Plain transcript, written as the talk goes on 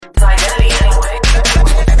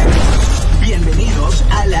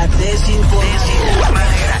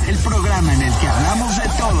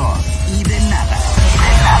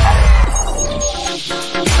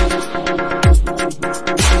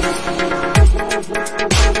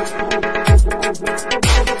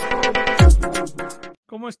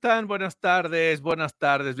¿Cómo están? Buenas tardes,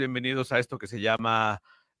 bienvenidos a esto que se llama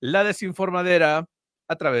La Desinformadera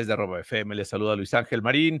a través de @FM. Les saluda Luis Ángel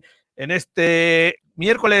Marín en este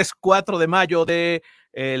miércoles 4 de mayo de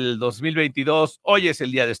el 2022. Hoy es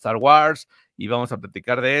el día de Star Wars y vamos a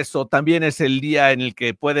platicar de eso. También es el día en el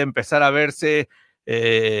que puede empezar a verse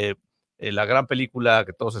la gran película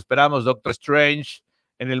que todos esperamos, Doctor Strange,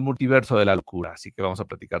 en el multiverso de la locura. Así que vamos a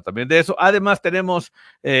platicar también de eso. Además tenemos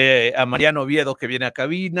a Marian Oviedo que viene a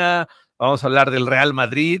cabina. Vamos a hablar del Real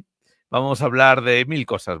Madrid. Vamos a hablar de mil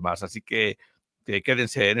cosas más. Así que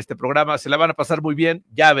quédense en este programa. Se la van a pasar muy bien.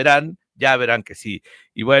 Ya verán que sí.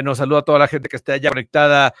 Y bueno, saludo a toda la gente que está ya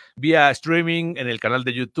conectada vía streaming en el canal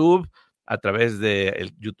de YouTube, a través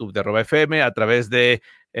del YouTube de @FM, a través de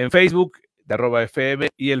en Facebook de @FM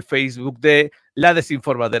y el Facebook de La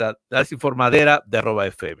Desinformadera de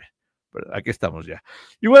 @FM. Aquí estamos ya.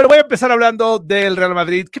 Y bueno, voy a empezar hablando del Real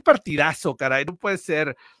Madrid. Qué partidazo, caray, no puede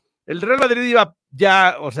ser. El Real Madrid iba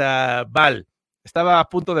ya, o sea, mal. Estaba a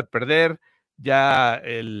punto de perder. Ya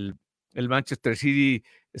el Manchester City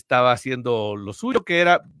estaba haciendo lo suyo, que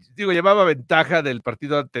era, llevaba ventaja del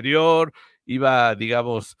partido anterior, iba,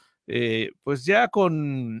 digamos, pues ya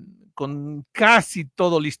con casi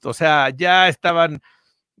todo listo, o sea, ya estaban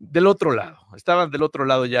del otro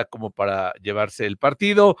lado ya como para llevarse el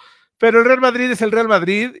partido, pero el Real Madrid es el Real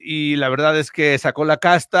Madrid y la verdad es que sacó la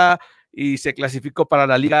casta y se clasificó para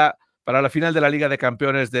la final de la Liga de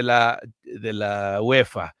Campeones de la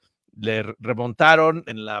UEFA. Le remontaron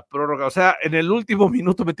en la prórroga, o sea, en el último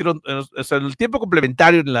minuto metieron, o sea, en el tiempo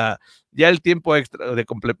complementario, ya el tiempo extra de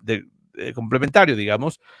complementario,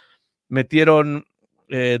 digamos, metieron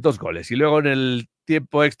 2 goles y luego en el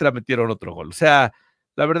tiempo extra metieron otro gol. O sea,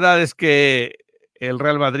 la verdad es que el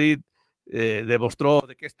Real Madrid demostró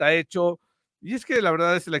de qué está hecho y es que la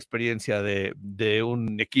verdad es la experiencia de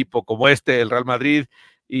un equipo como el Real Madrid,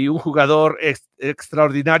 y un jugador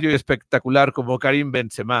extraordinario y espectacular como Karim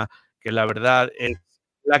Benzema, que la verdad es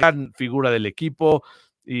la gran figura del equipo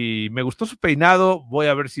y me gustó su peinado. Voy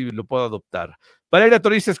a ver si lo puedo adoptar. Valeria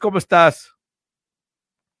Torices, ¿cómo estás?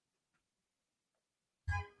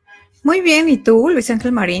 Muy bien, ¿y tú, Luis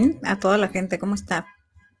Ángel Marín? A toda la gente, ¿cómo está?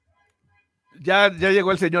 Ya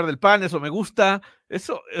llegó el señor del pan, eso me gusta.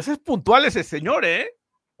 Eso es puntual ese señor, ¿eh?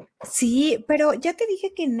 Sí, pero ya te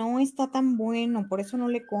dije que no está tan bueno, por eso no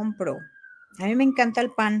le compro. A mí me encanta el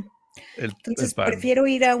pan. Entonces el pan. Prefiero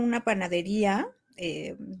ir a una panadería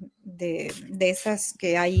de esas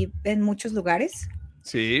que hay en muchos lugares.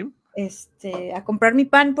 Sí. A comprar mi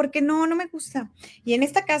pan porque no me gusta. Y en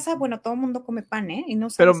esta casa, bueno, todo el mundo come pan, ¿eh? Y no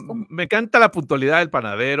Pero sabes cómo. me encanta la puntualidad del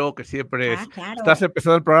panadero, que siempre Claro. estás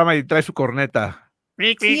empezando el programa y trae su corneta.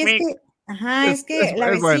 Sí, es que la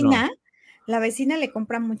vecina, bueno. La vecina le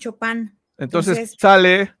compra mucho pan. Entonces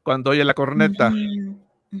sale cuando oye la corneta.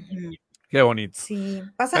 Qué bonito. Sí,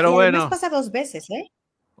 pasa, pero y bueno, además pasa 2 veces, ¿eh?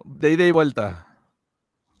 De ida y vuelta.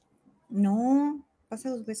 No, pasa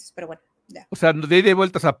 2 veces, pero bueno, ya. O sea, de ida y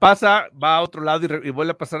vuelta, o sea, pasa, va a otro lado y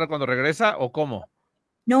vuelve a pasar cuando regresa, ¿o cómo?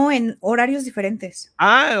 No, en horarios diferentes.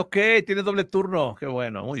 Ah, ok, tiene doble turno. Qué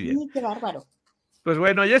bueno, muy bien. Sí, qué bárbaro. Pues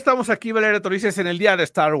bueno, ya estamos aquí, Valeria Torices, en el día de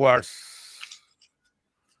Star Wars.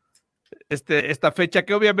 Esta fecha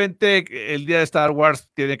que obviamente el día de Star Wars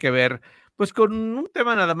tiene que ver pues con un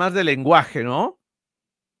tema nada más de lenguaje, ¿no?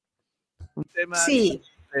 Un tema sí.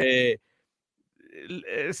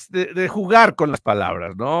 de jugar con las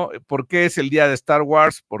palabras, ¿no? ¿Por qué es el día de Star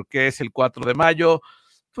Wars? ¿Por qué es el 4 de mayo?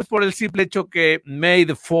 Pues por el simple hecho que May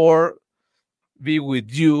the 4 be with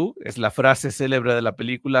you, es la frase célebre de la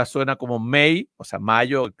película, suena como May, o sea,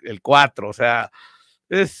 mayo, el 4, o sea,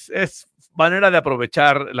 es manera de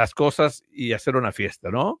aprovechar las cosas y hacer una fiesta,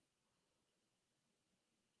 ¿no?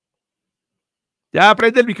 Ya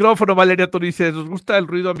prende el micrófono, Valeria Torices, nos gusta el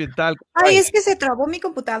ruido ambiental. Ay, es que se trabó mi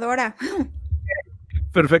computadora.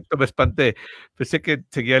 Perfecto, me espanté. Pensé que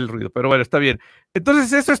seguía el ruido, pero bueno, está bien.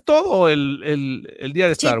 Entonces, eso es todo el día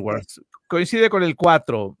de Star Wars. Coincide con el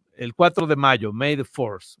 4 de mayo, May the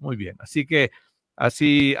 4th. Muy bien. Así que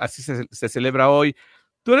así se celebra hoy.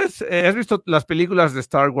 ¿Tú has visto las películas de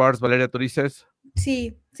Star Wars, Valeria Torices?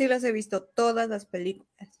 Sí, las he visto, todas las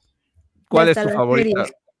películas. ¿Cuál es tu favorita?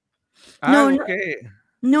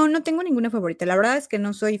 No tengo ninguna favorita. La verdad es que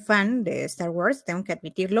no soy fan de Star Wars, tengo que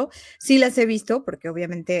admitirlo. Sí las he visto porque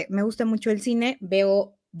obviamente me gusta mucho el cine,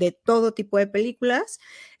 veo de todo tipo de películas,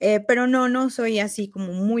 pero no soy así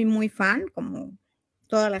como muy, muy fan, como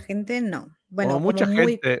toda la gente, no. Bueno, mucha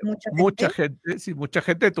gente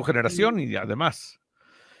de tu generación y además,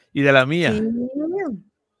 y de la mía.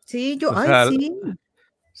 Sí, yo, sí.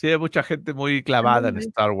 Sí, hay mucha gente muy clavada en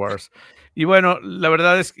Star Wars. Y bueno, la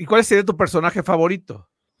verdad es, ¿y cuál sería tu personaje favorito?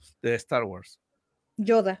 de Star Wars?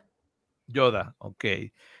 Yoda. Yoda, ok.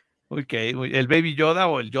 ¿El Baby Yoda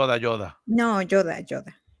o el Yoda? No, Yoda.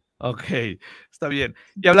 Ok, está bien.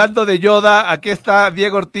 Y hablando de Yoda, aquí está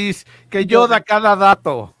Diego Ortiz, que Yoda cada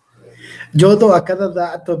dato. Yodo a cada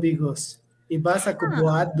dato, amigos. Y vas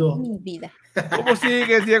acomodando. Mi vida. ¿Cómo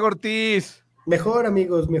sigues, Diego Ortiz? Mejor,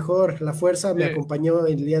 amigos, mejor. La fuerza me acompañó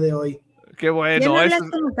el día de hoy. Qué bueno. ¿Ya no hablas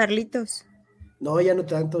con los Carlitos? No, ya no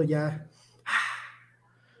tanto, ya.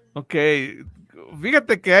 Ok,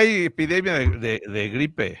 fíjate que hay epidemia de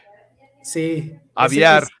gripe. Sí.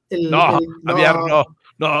 Aviar. Aviar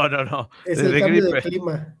no. Es el cambio de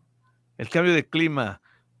clima. El cambio de clima.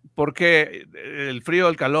 ¿Por qué? ¿El frío,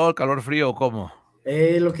 el calor, frío, cómo?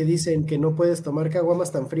 Lo que dicen, que no puedes tomar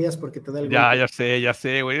caguamas tan frías porque te da el golpe. Ya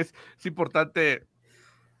sé, güey. Es importante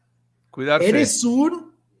cuidarse. Eres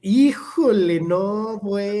un... Híjole, no,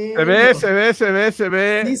 bueno. Se ve.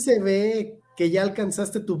 Sí se ve que ya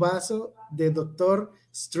alcanzaste tu vaso de Doctor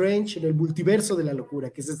Strange en el multiverso de la locura,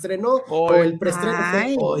 que se estrenó, o el preestreno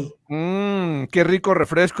fue hoy. Qué rico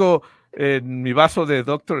refresco en mi vaso de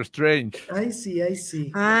Doctor Strange. Ay,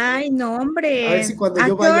 sí. Ay, no, hombre. A ver si cuando ¿A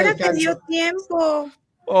yo qué vaya hora te dio tiempo?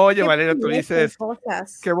 Oye, Valeria, tú dices,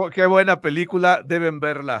 qué buena película, deben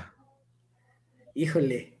verla.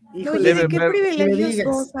 Híjole. Oye, ¿de qué privilegios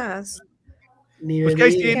gozas? Pues que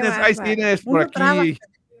hay cines por aquí.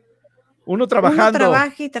 Uno trabajando. Uno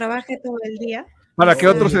trabaja y trabaja todo el día. Para que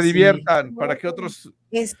otros se diviertan, para que otros...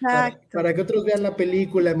 Exacto. Para que otros vean la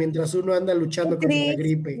película mientras uno anda luchando contra la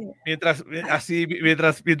gripe.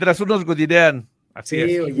 Mientras unos godinean. Así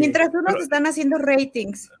es. Oye. Mientras unos están haciendo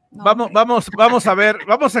ratings. No, vamos a ver,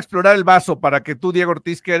 vamos a explorar el vaso para que tú, Diego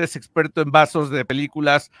Ortiz, que eres experto en vasos de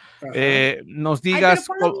películas, nos digas. Ay,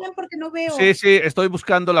 pero ponlo bien porque no veo. Sí, estoy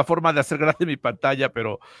buscando la forma de hacer grande mi pantalla,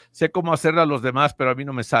 pero sé cómo hacerla a los demás, pero a mí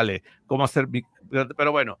no me sale cómo hacer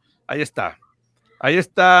pero bueno, ahí está. Ahí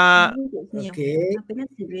está. Okay.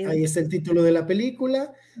 Ahí está el título de la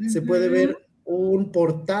película. Se puede ver un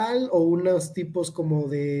portal o unos tipos como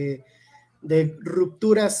de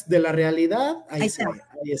rupturas de la realidad. Ahí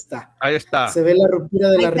está. Se ve la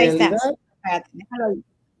ruptura de la realidad.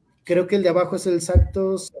 Creo que el de abajo es el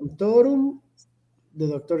Sanctum Sanctorum de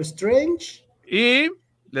Doctor Strange. Y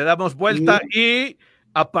le damos vuelta y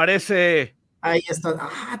aparece. Ahí está.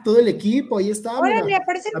 Todo el equipo, ahí está. Órale,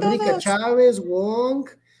 aparecen América todos. Chávez, Wong,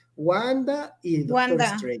 Wanda y Doctor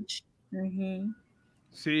Strange.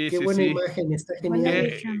 Qué buena imagen, está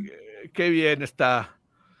genial. Qué bien está.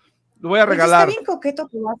 Lo voy a regalar. Está bien coqueto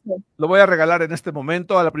tu vaso. Lo voy a regalar en este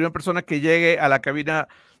momento a la primera persona que llegue a la cabina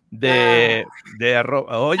de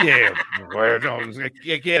arroba. Oye, bueno,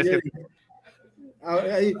 ¿qué quieres?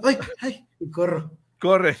 Ay, corro.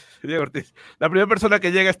 Corre, Diego Ortiz. La primera persona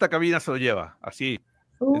que llega a esta cabina se lo lleva, así.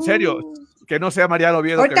 En serio, que no sea Marian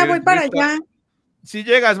Oviedo. Ahorita voy para allá. Si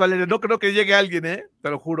llegas, Valeria, no creo que llegue alguien, te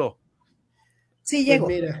lo juro. Sí llego.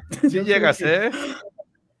 Pues mira, sí llegas,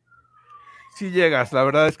 Sí llegas, la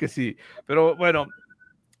verdad es que sí. Pero bueno,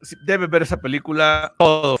 deben ver esa película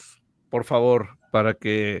todos, por favor, para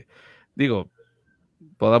que,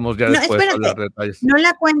 podamos ya después hablar de detalles. No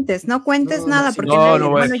la cuentes, no cuentes nada, porque no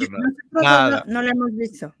voy a decir nada. No la hemos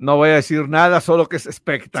visto. No voy a decir nada, solo que es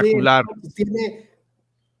espectacular. Sí, tiene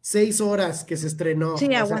 6 horas que se estrenó.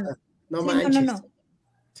 Sí, aguanta. No manches. No.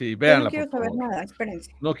 Sí, véanla. No quiero saber nada,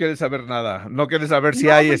 espérense. No quieres saber nada, no quieres saber si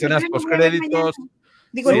hay escenas postcréditos.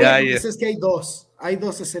 Es que hay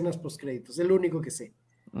 2 escenas postcréditos, es lo único que sé.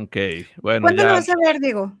 Ok, bueno. ¿Cuándo lo vas a ver,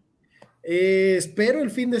 Diego? Espero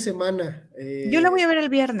el fin de semana. Yo la voy a ver el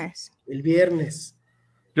viernes. El viernes.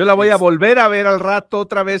 Yo la voy a volver a ver al rato,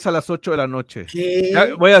 otra vez a las 8 de la noche.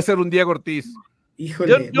 ¿Qué? Voy a hacer un Diego Ortiz.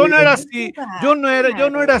 Híjole, yo no era así, yo no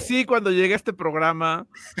era así cuando llegué a este programa.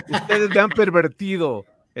 Ustedes me han pervertido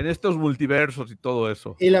en estos multiversos y todo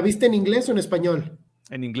eso. ¿Y la viste en inglés o en español?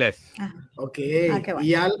 En inglés. Ok.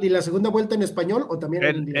 ¿Y la segunda vuelta en español o también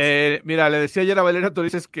en inglés? Mira, le decía ayer a Valeria, tú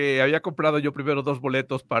dices que había comprado yo primero 2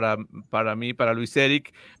 boletos para mí, para Luis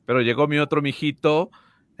Eric, pero llegó mi otro mijito,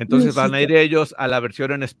 entonces van a ir ellos a la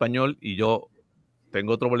versión en español y yo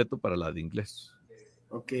tengo otro boleto para la de inglés.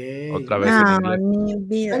 Ok. Otra vez en inglés. Mi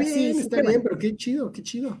vida. Está bien, pero qué chido.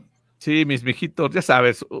 Sí, mis mijitos, ya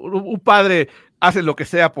sabes, un padre hace lo que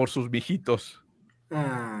sea por sus mijitos.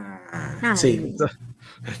 Sí.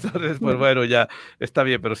 Entonces, pues bueno, ya está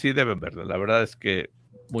bien, pero sí deben verlo. La verdad es que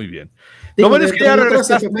muy bien. Lo bueno es que ya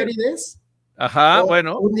regresaste. Ajá,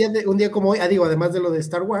 bueno. Un día como hoy, además de lo de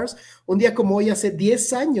Star Wars, un día como hoy, hace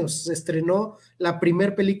 10 años, se estrenó la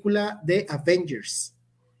primera película de Avengers.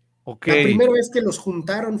 Okay. La primera vez que los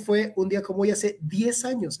juntaron fue un día como hoy, hace 10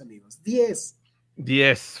 años, amigos. 10.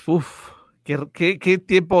 Uf, ¿Qué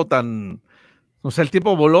tiempo tan... O sea, el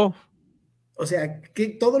tiempo voló. O sea, que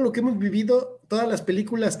todo lo que hemos vivido, todas las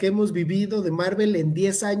películas que hemos vivido de Marvel en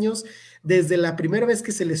 10 años, desde la primera vez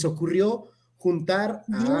que se les ocurrió juntar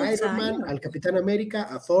a Iron Man, al Capitán América,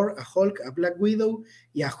 a Thor, a Hulk, a Black Widow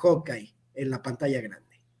y a Hawkeye en la pantalla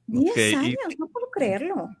grande. 10 años, no puedo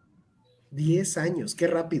creerlo. 10 años, qué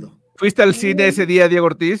rápido. ¿Fuiste al cine ese día, Diego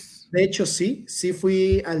Ortiz? De hecho, sí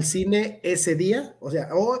fui al cine ese día. O sea,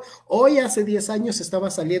 hoy hace 10 años estaba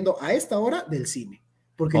saliendo a esta hora del cine.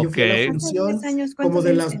 Porque yo fui a la función como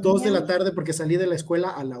de las 2 de la tarde porque salí de la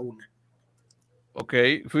escuela a la 1. Ok,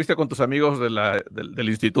 ¿fuiste con tus amigos del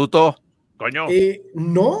instituto? Coño.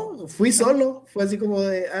 No, fui solo. Fue así como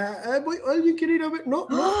de, ¿alguien quiere ir a ver? No.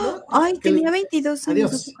 Ay, tenía 22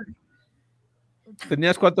 años. Adiós.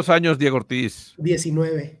 ¿Tenías cuántos años, Diego Ortiz?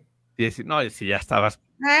 19. No, si ya estabas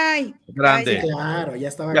Sí, grande. claro, ya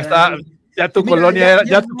estaba grande. Ya tu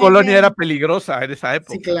colonia era peligrosa en esa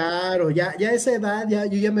época. Sí, claro, ya a esa edad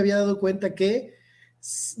yo ya me había dado cuenta que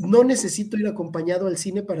no necesito ir acompañado al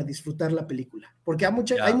cine para disfrutar la película, porque hay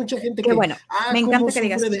mucha gente que me encanta que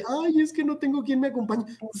digas es que no tengo quien me acompañe.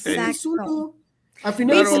 Exacto. Solo. Al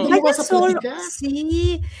final no vas a platicar.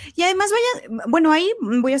 Sí, y además ahí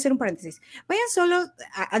voy a hacer un paréntesis. Vayan solos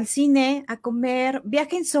al cine, a comer,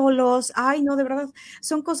 viajen solos. Ay, no, de verdad,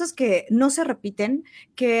 son cosas que no se repiten,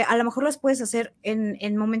 que a lo mejor las puedes hacer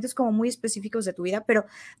en momentos como muy específicos de tu vida, pero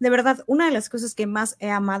de verdad, una de las cosas que más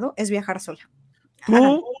he amado es viajar sola.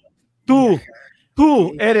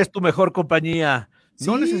 Tú eres tu mejor compañía.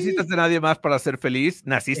 No necesitas de nadie más para ser feliz.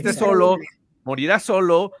 Naciste solo, morirás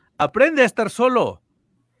solo. Aprende a estar solo.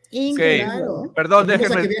 Claro. Perdón,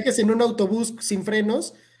 déjenme. A que viajes en un autobús sin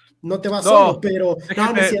frenos, no te vas solo, pero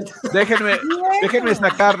no es cierto. Déjenme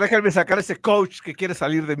sacar ese coach que quiere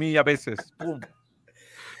salir de mí a veces. ¡Pum!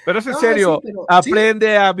 Pero es en serio,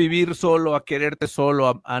 aprende a vivir solo, a quererte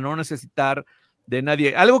solo, a no necesitar de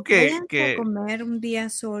nadie. Algo que a comer un día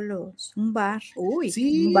solos, un bar.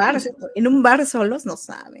 Un bar, en un bar solos no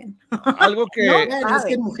saben. Algo que es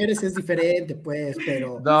que en mujeres es diferente, pues,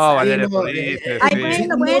 pero no, Valeria,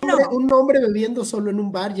 un hombre bebiendo solo en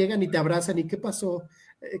un bar, llegan y te abrazan y ¿qué pasó?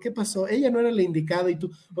 Ella no era la indicada y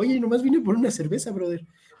tú, oye, nomás vine por una cerveza, brother.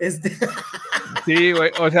 Sí, güey,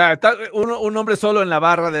 o sea, un hombre solo en la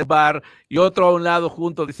barra del bar y otro a un lado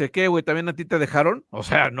junto, dice, ¿qué, güey? ¿También a ti te dejaron? O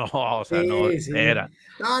sea, no era.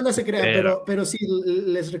 No se crean, pero sí,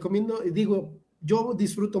 les recomiendo, digo, yo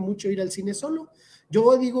disfruto mucho ir al cine solo.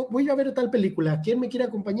 Yo digo, voy a ver tal película, ¿quién me quiere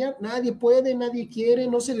acompañar? Nadie puede, nadie quiere,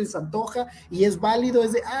 no se les antoja y es válido,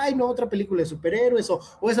 es de, otra película de superhéroes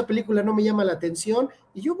o esa película no me llama la atención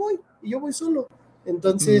y yo voy solo.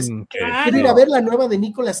 Entonces, quiero ir a ver la nueva de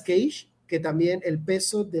Nicolas Cage, que también El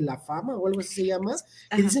peso de la fama o algo así se llama,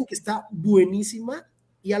 que dicen que está buenísima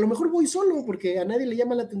y a lo mejor voy solo porque a nadie le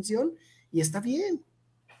llama la atención y está bien.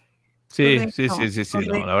 Sí,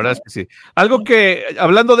 no, la verdad es que sí. Algo que,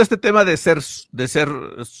 hablando de este tema de ser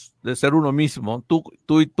uno mismo,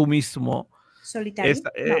 tú y tú mismo, solitario.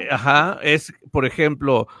 Es, por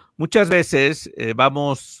ejemplo, muchas veces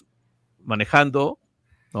vamos manejando,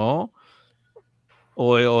 ¿no?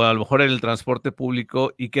 O a lo mejor en el transporte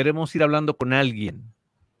público y queremos ir hablando con alguien.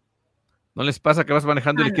 ¿No les pasa que vas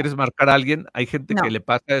manejando y le quieres marcar a alguien? Hay gente que le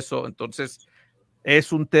pasa eso, entonces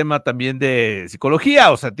es un tema también de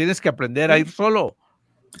psicología, o sea, tienes que aprender a ir solo.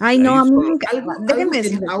 Ay, no, a mí déjenme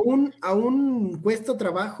decir, aún cuesta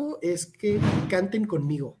trabajo es que canten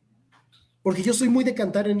conmigo. Porque yo soy muy de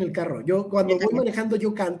cantar en el carro. Yo cuando voy manejando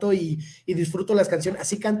yo canto y disfruto las canciones.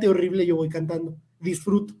 Así cante horrible, yo voy cantando.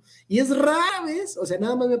 Disfruto. Y es rara vez, o sea,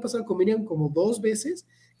 nada más me ha pasado con Miriam como 2 veces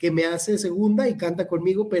que me hace segunda y canta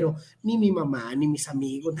conmigo, pero ni mi mamá, ni mis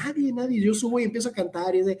amigos, nadie. Yo subo y empiezo a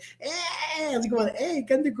cantar y es de, así como de,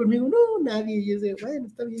 cante conmigo. No, nadie. Y es de, bueno,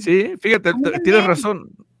 está bien. Sí, fíjate, tienes razón.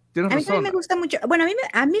 A mí también me gusta mucho. Bueno,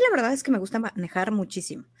 a mí la verdad es que me gusta manejar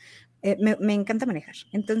muchísimo. Me encanta manejar.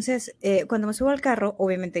 Entonces, cuando me subo al carro,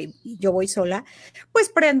 obviamente yo voy sola, pues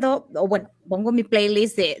prendo, o bueno, pongo mi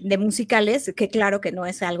playlist de musicales, que claro que no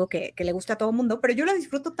es algo que le gusta a todo el mundo, pero yo la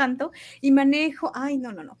disfruto tanto y manejo. Ay,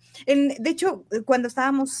 no. De hecho, cuando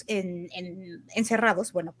estábamos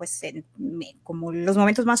encerrados, bueno, pues como los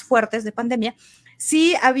momentos más fuertes de pandemia,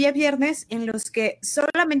 sí había viernes en los que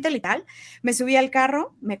solamente literal me subía al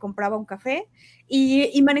carro, me compraba un café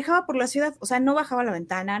y manejaba por la ciudad. O sea, no bajaba a la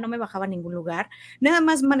ventana, no me bajaba a ningún lugar, nada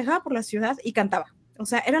más manejaba por la ciudad y cantaba. O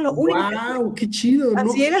sea, era lo único. ¡Wow! ¡Qué chido!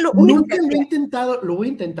 Así era lo único. Nunca lo he intentado, lo voy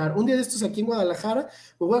a intentar. Un día de estos aquí en Guadalajara,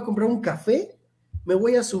 me voy a comprar un café, me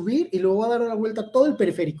voy a subir y luego voy a dar una vuelta a todo el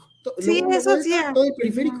periférico. Sí, eso sí. Todo el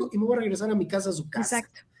periférico y me voy a regresar a mi casa, a su casa.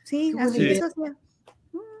 Exacto. Sí, así eso sí.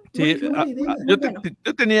 Sí,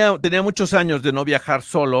 yo tenía muchos años de no viajar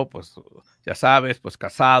solo, pues ya sabes, pues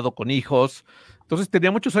casado, con hijos. Entonces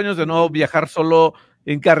tenía muchos años de no viajar solo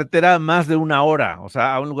en carretera más de una hora, o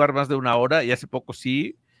sea, a un lugar más de una hora, y hace poco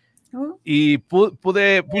sí. Y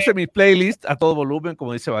puse mi playlist a todo volumen,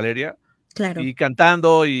 como dice Valeria. Claro. Y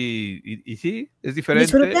cantando, y sí, es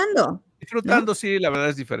diferente. Disfrutando, ¿no? Sí, la verdad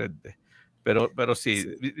es diferente. Pero sí,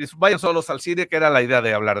 vayan solos al cine, que era la idea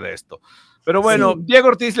de hablar de esto. Pero bueno, sí. Diego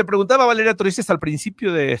Ortiz le preguntaba a Valeria Torices al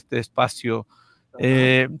principio de este espacio,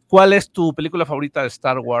 ¿cuál es tu película favorita de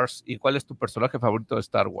Star Wars y cuál es tu personaje favorito de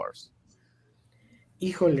Star Wars?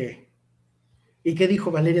 Híjole. ¿Y qué dijo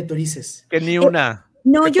Valeria Torices? Que ni una.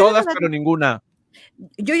 No, que yo todas, pero ninguna.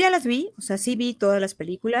 Yo ya las vi, o sea, sí vi todas las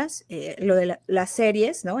películas, lo de las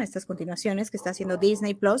series, ¿no? Estas continuaciones que está haciendo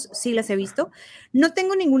Disney Plus, sí las he visto. No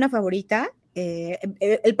tengo ninguna favorita.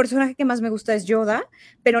 El personaje que más me gusta es Yoda,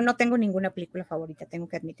 pero no tengo ninguna película favorita, tengo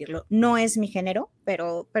que admitirlo. No es mi género,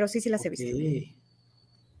 pero sí las he visto.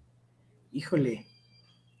 Híjole.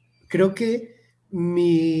 Creo que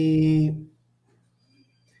mi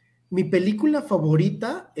película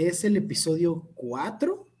favorita es el episodio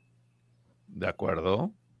 4. De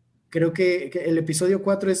acuerdo. Creo que el episodio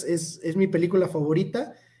 4 es mi película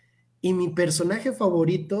favorita, y mi personaje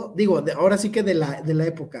favorito, digo, ahora sí que de la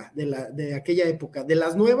época, de aquella época, de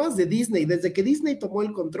las nuevas de Disney, desde que Disney tomó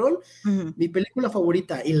el control, mi película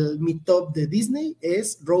favorita y mi top de Disney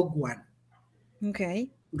es Rogue One. Ok.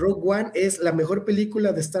 Rogue One es la mejor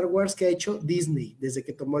película de Star Wars que ha hecho Disney desde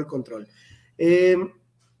que tomó el control.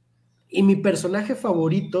 Y mi personaje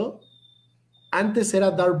favorito antes era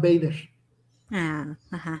Darth Vader.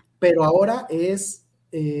 Ajá. Pero ahora es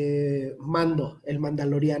Mando, el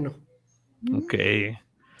mandaloriano. Ok.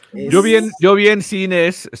 Yo vi en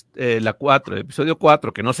cines la 4, el episodio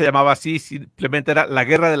 4, que no se llamaba así, simplemente era La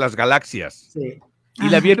Guerra de las Galaxias. Sí. Y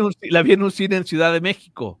la vi en un cine en Ciudad de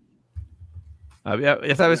México.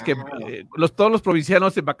 Ya sabes que todos los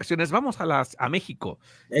provincianos en vacaciones vamos a México.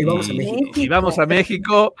 Vamos a México. Y vamos a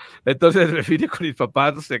México. Entonces me vine con mis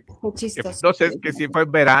papás, no sé que si fue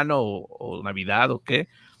en verano o Navidad o qué.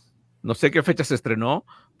 No sé qué fecha se estrenó,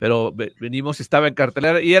 pero venimos, estaba en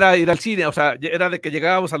cartelera y era ir al cine, o sea, era de que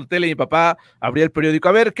llegábamos al hotel y mi papá abría el periódico,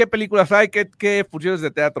 a ver qué películas hay, qué funciones de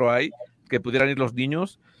teatro hay, que pudieran ir los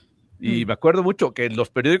niños. Y me acuerdo mucho que en los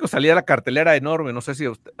periódicos salía la cartelera enorme, no sé si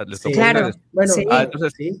les tocó. Claro. Bueno,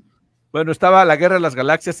 entonces, bueno, estaba La Guerra de las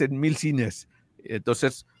Galaxias en 1000 cines.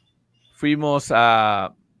 Entonces fuimos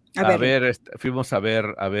a verla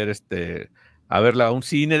a un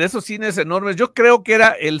cine, de esos cines enormes. Yo creo que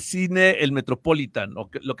era el Metropolitan, lo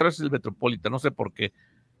creo que es el Metropolitan, no sé por qué.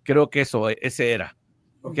 Creo que ese era.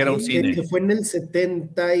 Que era un cine. Que fue en el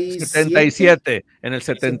 77. En el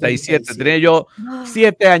 77. Tenía yo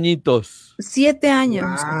 7 añitos. 7 años.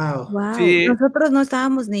 Wow. Sí. Nosotros no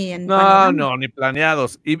estábamos ni en. No, ni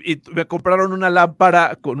planeados. Y me compraron una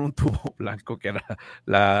lámpara con un tubo blanco, que era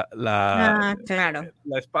claro.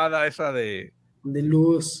 La espada esa de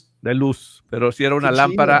luz. De luz. Pero sí era una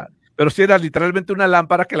lámpara. Chido. Pero sí era literalmente una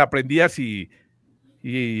lámpara que la prendías y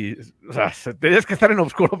o sea, tenías que estar en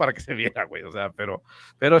oscuro para que se viera, güey, o sea, pero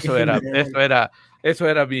eso era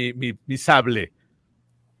mi sable.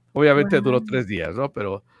 Obviamente duró 3 días, ¿no?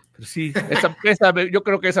 Pero sí, yo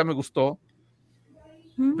creo que esa me gustó.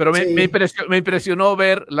 Pero me impresionó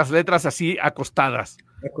ver las letras así acostadas.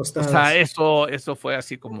 O sea, eso fue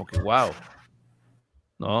así como que wow,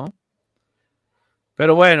 ¿no?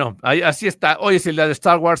 Pero bueno, así está. Hoy es el día de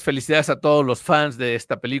Star Wars. Felicidades a todos los fans de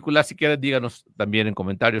esta película. Si quieren, díganos también en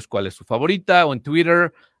comentarios cuál es su favorita o en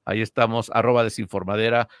Twitter. Ahí estamos,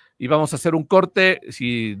 @desinformadera. Y vamos a hacer un corte.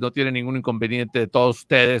 Si no tienen ningún inconveniente de todos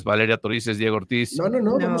ustedes, Valeria Torices, Diego Ortiz.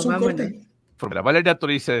 No, vamos a un corte. Valeria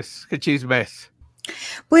Torices, ¿qué chismes?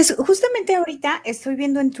 Pues justamente ahorita estoy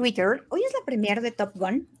viendo en Twitter, hoy es la premiere de Top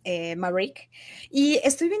Gun, Maverick, y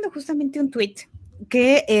estoy viendo justamente un tweet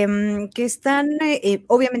que están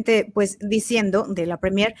obviamente pues diciendo de la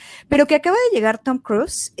premiere, pero que acaba de llegar Tom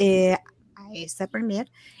Cruise a esta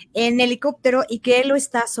premiere en helicóptero y que él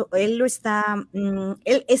está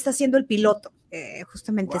siendo el piloto.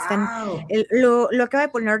 Justamente lo acaba de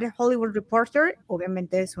poner The Hollywood Reporter,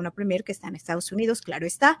 obviamente es una premiere que está en Estados Unidos, claro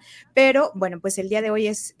está, pero bueno, pues el día de hoy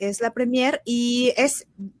es la premiere y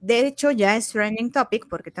de hecho ya es trending topic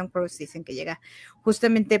porque Tom Cruise dicen que llega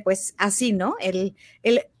justamente pues así, ¿no? Él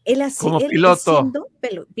así, como piloto. Siendo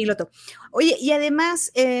piloto. Oye, y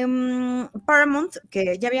además Paramount,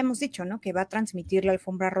 que ya habíamos dicho, ¿no? Que va a transmitir la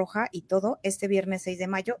alfombra roja y todo, este viernes 6 de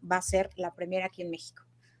mayo va a ser la premiere aquí en México.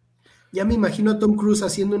 Ya me imagino a Tom Cruise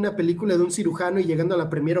haciendo una película de un cirujano y llegando a la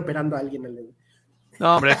premiere operando a alguien.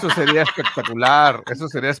 No, hombre, eso sería espectacular.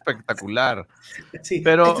 Sí,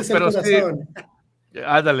 pero este es el corazón. Sí,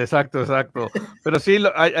 ándale, exacto. Pero sí,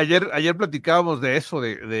 ayer platicábamos de eso,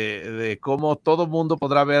 de cómo todo mundo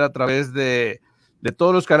podrá ver a través de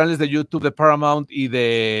todos los canales de YouTube de Paramount y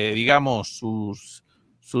de, digamos, sus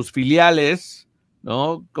filiales,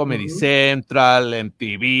 ¿no? Comedy Central,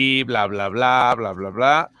 MTV, bla, bla, bla, bla, bla,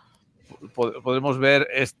 bla. Podemos ver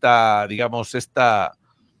esta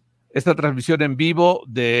transmisión en vivo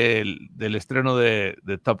del estreno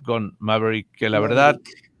de Top Gun Maverick, que la verdad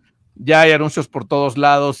ya hay anuncios por todos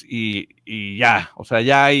lados y ya, o sea,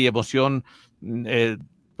 ya hay emoción,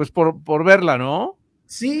 pues por verla, ¿no?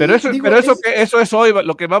 Sí, pero eso es hoy,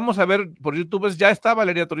 lo que vamos a ver por YouTube ya está,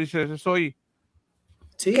 Valeria Torices, es hoy.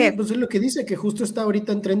 Sí, ¿qué? pues es lo que dice, que justo está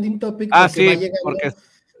ahorita en Trending Topic. Sí, va llegando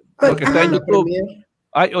porque está en YouTube. Premier.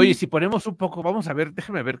 Ay, oye, si ponemos un poco, vamos a ver,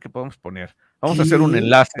 déjame ver qué podemos poner. Vamos a hacer un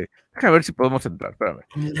enlace. Déjame ver si podemos entrar, espérame.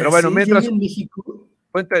 Pero bueno, mientras... en México.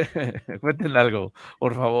 Cuéntenle algo,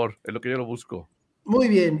 por favor, en lo que yo lo busco. Muy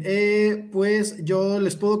bien, pues yo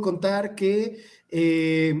les puedo contar que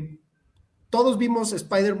todos vimos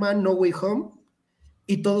Spider-Man No Way Home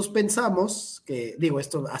y todos pensamos que,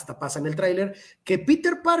 esto hasta pasa en el tráiler, que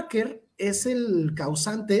Peter Parker es el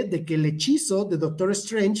causante de que el hechizo de Doctor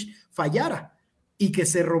Strange fallara y que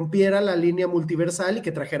se rompiera la línea multiversal y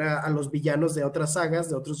que trajera a los villanos de otras sagas,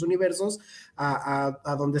 de otros universos,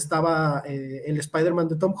 a donde estaba el Spider-Man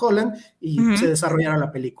de Tom Holland y se desarrollara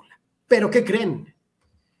la película. ¿Pero qué creen?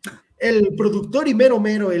 El productor y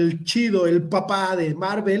mero, el chido, el papá de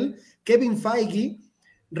Marvel, Kevin Feige,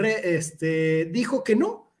 dijo que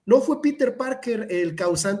no fue Peter Parker el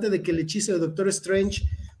causante de que el hechizo de Doctor Strange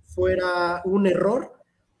fuera un error,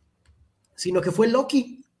 sino que fue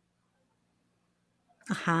Loki.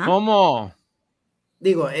 Ajá. ¿Cómo?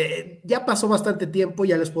 Ya pasó bastante tiempo,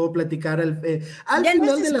 ya les puedo platicar al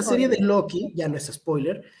final de la serie de Loki, ya no es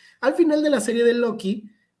spoiler, al final de la serie de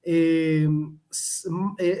Loki,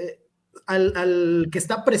 al que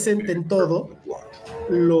está presente en todo,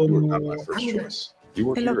 te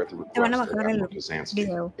van a bajar el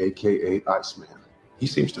video.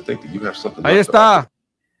 Ahí está.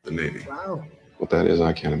 Wow. What that is,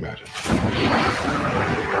 I can't imagine.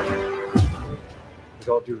 With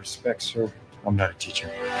all due respect, sir, I'm not a teacher.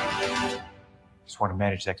 Just want to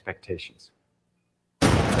manage expectations.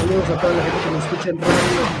 Saludos a toda la gente que nos escucha en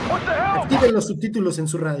radio. Activen los subtítulos en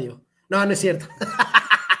su radio. No es cierto.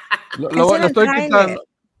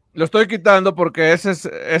 Lo estoy quitando porque ese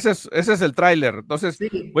es el tráiler. Entonces,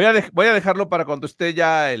 sí. voy a dejarlo para cuando esté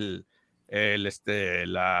ya el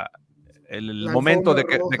momento de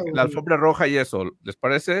que la alfombra roja y eso. ¿Les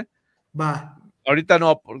parece? Va. Ahorita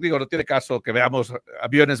no tiene caso que veamos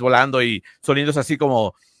aviones volando y sonidos así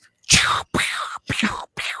como...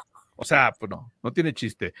 O sea, pues no tiene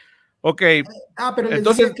chiste. Ok. Pero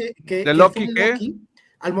entonces, que ¿de Loki qué?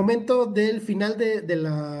 Al momento del final de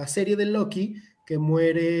la serie de Loki, que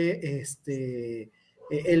muere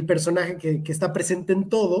el personaje que está presente en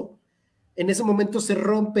todo, en ese momento se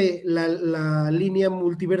rompe la línea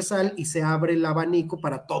multiversal y se abre el abanico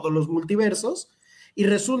para todos los multiversos. Y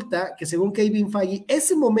resulta que, según Kevin Feige,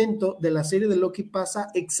 ese momento de la serie de Loki pasa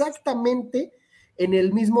exactamente en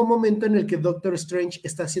el mismo momento en el que Doctor Strange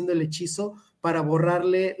está haciendo el hechizo para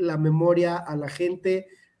borrarle la memoria a la gente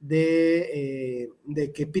de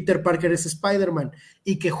que Peter Parker es Spider-Man,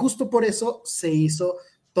 y que justo por eso se hizo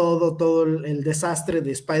todo el desastre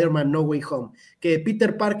de Spider-Man No Way Home, que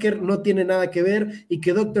Peter Parker no tiene nada que ver y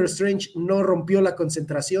que Doctor Strange no rompió la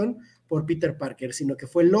concentración por Peter Parker, sino que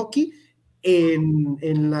fue Loki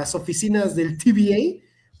en las oficinas del TVA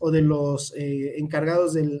o de los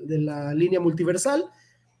encargados de la línea multiversal,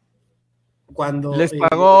 cuando les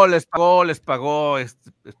pagó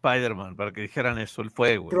Spider-Man para que dijeran eso, el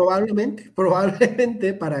fuego. Probablemente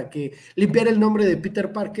para que limpiara el nombre de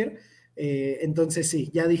Peter Parker. Entonces sí,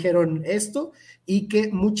 ya dijeron esto, y que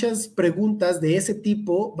muchas preguntas de ese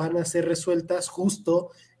tipo van a ser resueltas justo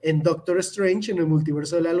en Doctor Strange, en el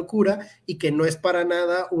multiverso de la locura, y que no es para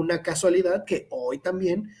nada una casualidad que hoy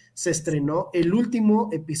también se estrenó el último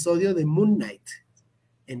episodio de Moon Knight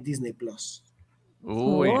en Disney Plus.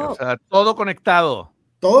 Uy, o sea, todo conectado.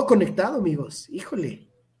 Todo conectado, amigos. Híjole.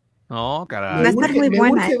 No, caray. Me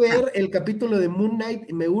urge ver el capítulo de Moon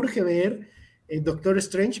Knight, me urge ver Doctor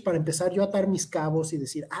Strange para empezar yo a atar mis cabos y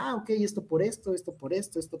decir, ok, esto por esto, esto por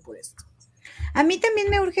esto, esto por esto. A mí también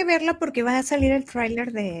me urge verla porque va a salir el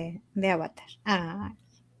tráiler de Avatar.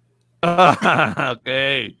 Ok.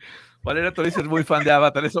 Valeria Torices es muy fan de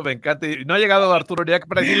Avatar, eso me encanta. Y no ha llegado Arturo Uriac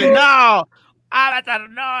para decirle, ¡no! ¡Avatar,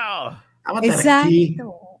 no! Avatar exacto. Aquí.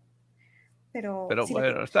 pero sí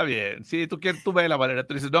bueno, está bien. Sí, tú ve la Valeria,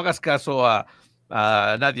 tú dices, no hagas caso a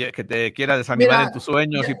nadie que te quiera desanimar en tus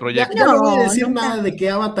sueños y proyectos. Ya no voy a decir nunca. nada de que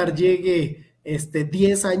Avatar llegue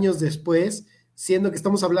 10 años después, siendo que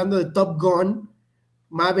estamos hablando de Top Gun,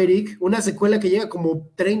 Maverick, una secuela que llega como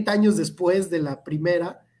 30 años después de la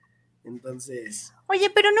primera. Entonces... Oye,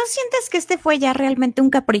 pero ¿no sientes que este fue ya realmente un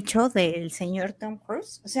capricho del señor Tom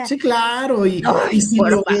Cruise? O sea, sí, claro, y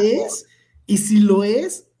si lo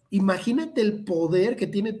es, imagínate el poder que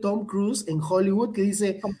tiene Tom Cruise en Hollywood, que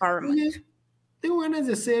dice, oye, tengo ganas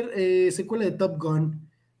de hacer secuela de Top Gun.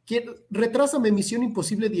 Retrásame Misión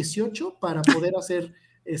Imposible 18 para poder hacer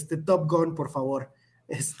Top Gun, por favor.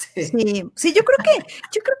 Sí, yo creo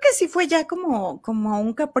que sí fue ya como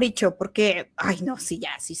un capricho, porque, ay, no, sí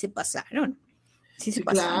se pasaron. Sí,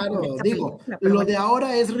 claro, digo, lo de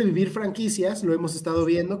ahora es revivir franquicias, lo hemos estado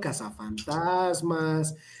viendo,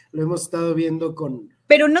 Cazafantasmas, lo hemos estado viendo con...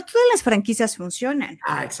 Pero no todas las franquicias funcionan.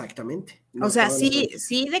 Ah, exactamente. No, o sea,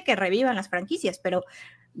 sí de que revivan las franquicias, pero,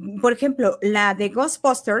 por ejemplo, la de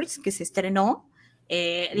Ghostbusters, que se estrenó,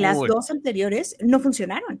 las dos anteriores no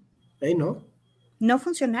funcionaron. No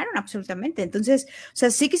funcionaron absolutamente. Entonces, o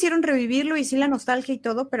sea, sí quisieron revivirlo y sí la nostalgia y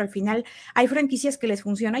todo, pero al final hay franquicias que les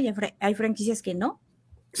funciona y hay franquicias que no.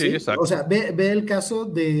 Sí, exacto. O sea, ve el caso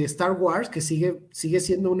de Star Wars, que sigue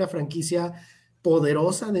siendo una franquicia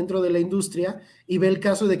poderosa dentro de la industria, y ve el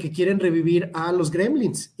caso de que quieren revivir a los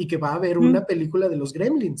Gremlins y que va a haber una película de los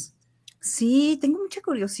Gremlins. Sí, tengo mucha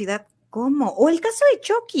curiosidad. ¿Cómo? O el caso de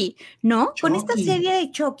Chucky, ¿no? Con esta serie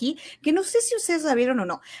de Chucky, que no sé si ustedes la vieron o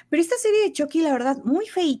no, pero esta serie de Chucky, la verdad, muy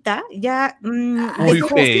feita, ya... muy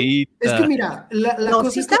feita. Es que mira, la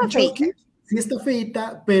cosa es que Chucky sí está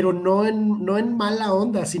feita, pero no en mala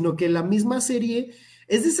onda, sino que la misma serie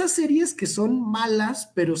es de esas series que son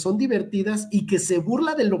malas, pero son divertidas y que se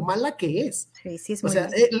burla de lo mala que es. Sí, es o sea,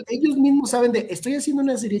 ellos mismos saben estoy haciendo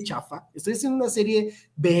una serie chafa, estoy haciendo una serie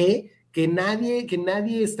B, que nadie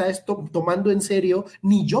está tomando en serio,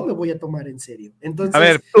 ni yo me voy a tomar en serio. Entonces, a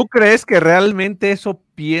ver, ¿tú crees que realmente eso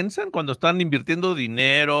piensan cuando están invirtiendo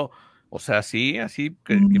dinero? O sea, así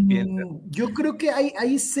que piensan. Yo creo que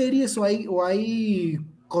hay series o hay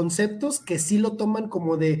conceptos que sí lo toman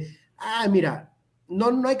como de, mira,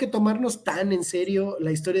 no hay que tomarnos tan en serio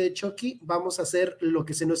la historia de Chucky, vamos a hacer lo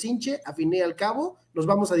que se nos hinche, a fin y al cabo, nos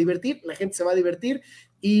vamos a divertir, la gente se va a divertir,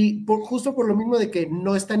 y justo por lo mismo de que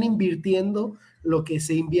no están invirtiendo lo que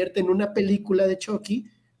se invierte en una película de Chucky,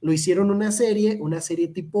 lo hicieron una serie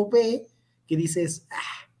tipo B, que dices,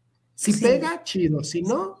 si pega, chido, si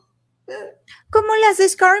no... Como las de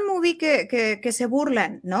Scary Movie que se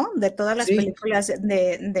burlan, ¿no? De todas las películas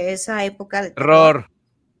de esa época de terror.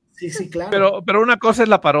 Sí, claro. Pero una cosa es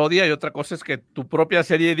la parodia y otra cosa es que tu propia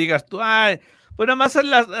serie digas tú, pues nada más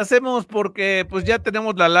las hacemos porque pues ya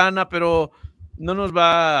tenemos la lana, pero no nos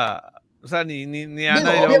va, o sea, ni a nadie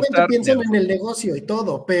le va a gustar. Obviamente piensan en el negocio y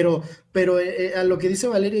todo, pero a lo que dice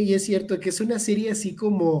Valeria, y es cierto, que es una serie así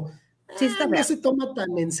como, no se toma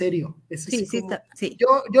tan en serio.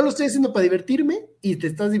 Yo lo estoy haciendo para divertirme y te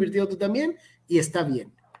estás divirtiendo tú también y está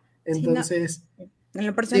bien. Entonces... En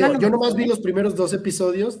lo personal, yo nomás vi los primeros 2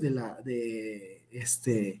 episodios de la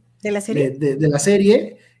serie. De la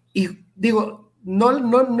serie, y digo,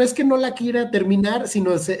 no es que no la quiera terminar,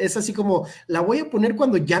 sino es así como, la voy a poner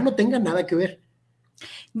cuando ya no tenga nada que ver.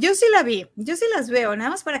 Yo sí la vi, yo sí las veo,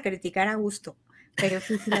 nada más para criticar a gusto, pero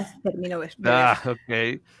sí las termino de ver.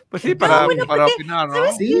 Ok. Pues sí, para opinar, ¿no?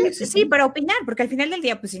 Sí, para opinar, porque al final del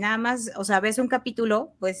día, pues si nada más, o sea, ves un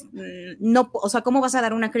capítulo, pues no, o sea, ¿cómo vas a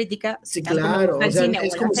dar una crítica? Sí, claro, o sea,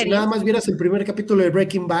 es como si nada más vieras el primer capítulo de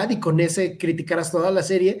Breaking Bad y con ese criticaras toda la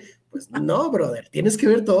serie. Pues no, brother, tienes que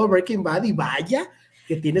ver todo Breaking Bad, y vaya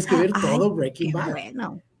que tienes que ver todo Breaking Bad.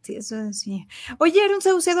 Bueno. Sí, eso sí. Oye, Aaron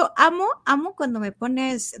Saucedo, amo cuando me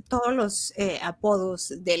pones todos los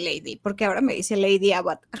apodos de Lady, porque ahora me dice Lady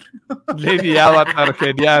Avatar. Lady Avatar,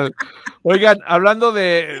 genial. Oigan, hablando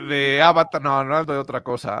de Avatar, no, hablando de otra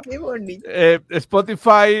cosa. Qué bonito.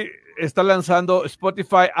 Spotify está lanzando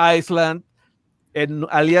Spotify Iceland en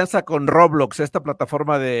alianza con Roblox, esta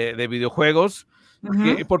plataforma de videojuegos.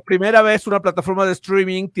 Que por primera vez una plataforma de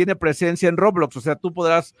streaming tiene presencia en Roblox, o sea, tú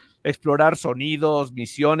podrás explorar sonidos,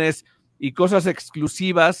 misiones y cosas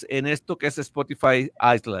exclusivas en esto que es Spotify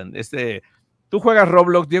Iceland. ¿Tú juegas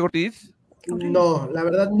Roblox, Diego Ortiz? No, la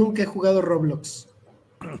verdad nunca he jugado Roblox.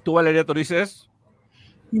 ¿Tú, Valeria Torices?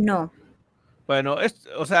 No. Bueno,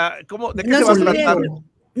 o sea, ¿de qué se va a tratar?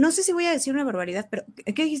 No sé si voy a decir una barbaridad, pero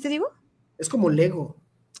 ¿qué dijiste, Diego? Es como Lego.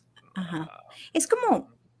 Ajá. Es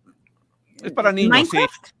como... Es para niños,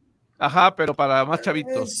 ¿Minecraft? Sí. Ajá, pero para más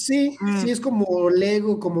chavitos. Sí, es como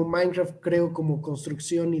Lego, como Minecraft, creo, como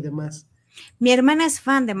construcción y demás. Mi hermana es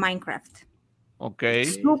fan de Minecraft. Ok.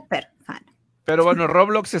 Súper fan. Pero bueno,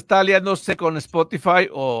 Roblox está aliándose con Spotify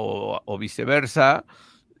o viceversa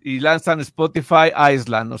y lanzan Spotify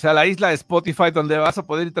Island, o sea, la isla de Spotify donde vas a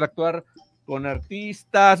poder interactuar con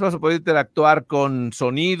artistas, vas a poder interactuar con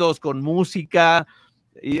sonidos, con música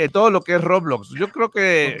y de todo lo que es Roblox. Yo creo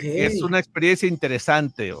que es una experiencia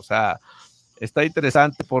interesante, o sea, está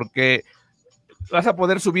interesante porque vas a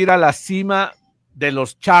poder subir a la cima de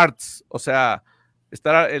los charts, o sea,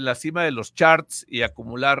 estar en la cima de los charts y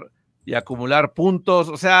acumular puntos,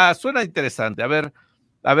 o sea, suena interesante, a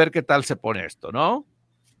ver qué tal se pone esto, ¿no?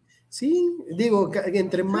 Sí, digo,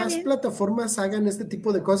 entre más plataformas hagan este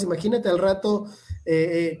tipo de cosas, imagínate al rato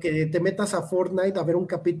que te metas a Fortnite a ver un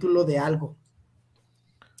capítulo de algo.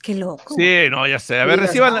 Qué loco. Sí, no, ya sé, a ver,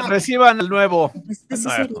 reciban el nuevo. Este sí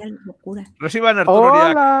sería locura. Reciban a Arturo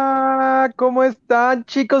Uriac. Hola, ¿cómo están,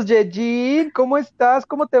 chicos? Yejin, ¿cómo estás?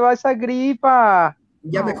 ¿Cómo te va esa gripa?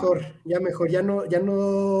 Ya mejor, ya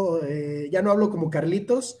no hablo como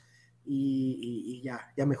Carlitos y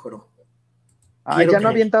ya mejoró. Ya no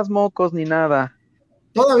avientas mocos ni nada.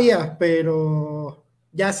 Todavía, pero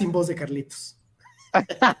ya sin voz de Carlitos.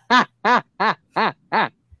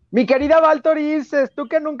 Mi querida Valtorices, tú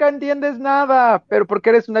que nunca entiendes nada, pero porque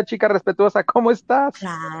eres una chica respetuosa, ¿cómo estás?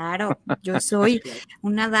 Claro, yo soy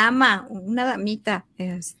una dama, una damita.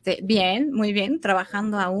 Bien, muy bien,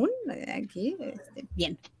 trabajando aún aquí,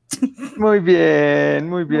 bien. Muy bien,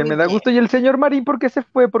 me da gusto. ¿Y el señor Marín por qué se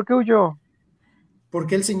fue? ¿Por qué huyó?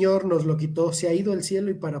 Porque el Señor nos lo quitó, se ha ido al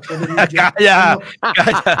cielo y para poder ir ¡Calla!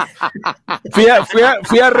 Fui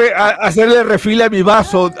a hacerle refil a mi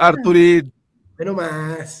vaso, Arturín. Pero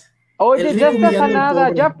más. Oye, ya está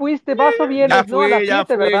sanada, ya fuiste, vaso vienes, ya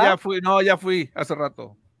fui, hace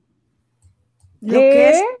rato.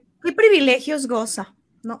 ¿Qué? ¿Qué privilegios goza?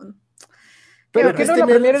 No. ¿Pero qué no la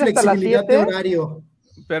primera hasta las 7? De horario.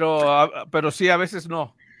 Pero sí, a veces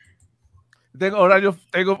no. Tengo horario,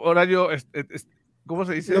 ¿cómo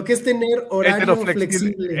se dice? Lo que es tener horario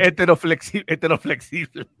flexible.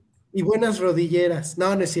 Heteroflexible. Y buenas rodilleras.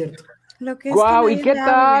 No es cierto. Guau, ¿y qué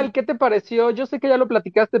tal? ¿Qué te pareció? Yo sé que ya lo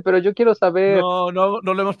platicaste, pero yo quiero saber. No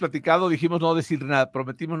lo hemos platicado, dijimos no decir nada,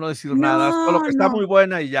 prometimos no decir nada, solo que está muy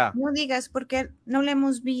buena y ya. No digas, porque no la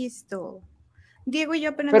hemos visto. Diego y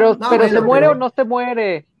yo apenas. Pero ¿se muere o no se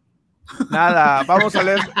muere? Nada, vamos a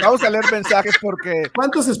leer mensajes porque...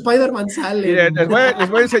 ¿Cuántos Spider-Man salen? Miren,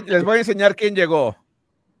 les voy a enseñar quién llegó.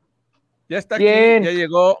 Ya está ¿Quién? Aquí, ya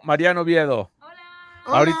llegó Marian Oviedo.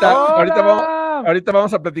 Hola. Ahorita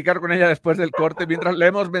vamos a platicar con ella después del corte, mientras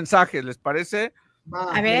leemos mensajes, ¿les parece?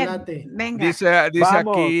 A ver, venga. Dice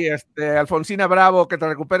aquí, Alfonsina Bravo, que te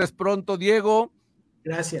recuperes pronto, Diego.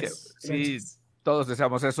 Gracias. Sí, todos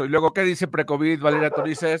deseamos eso. Y luego, ¿qué dice Precovid, Valeria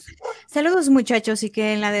Torices? Saludos, muchachos, y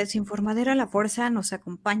que en la desinformadera la fuerza nos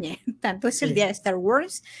acompañe. Tanto es el día de Star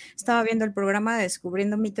Wars. Estaba viendo el programa de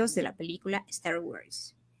Descubriendo Mitos de la película Star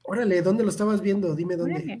Wars. Órale, ¿dónde lo estabas viendo? Dime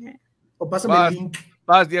dónde. O pásame el link.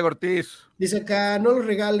 Paz, Diego Ortiz. Dice acá, no los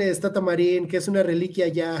regales, Tata Marín, que es una reliquia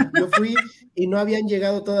ya. Yo fui y no habían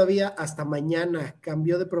llegado todavía hasta mañana.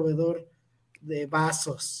 Cambió de proveedor de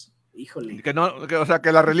vasos. Híjole. O sea,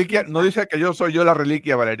 que la reliquia, no dice que yo soy la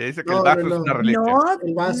reliquia, Valeria, dice que el vaso es una reliquia. No,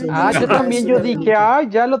 el vaso. Yo también dije,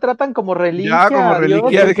 ya lo tratan como reliquia. Ya, como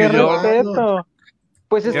reliquia, Dios, qué respeto. No.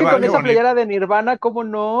 Pues es que con esa playera de Nirvana, ¿cómo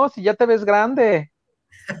no? Si ya te ves grande.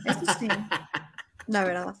 Eso sí. La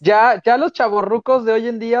verdad. Ya los chavorrucos de hoy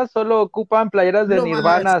en día solo ocupan playeras de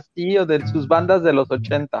Nirvana, así, o de sus bandas de los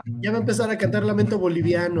 80. Ya va a empezar a cantar Lamento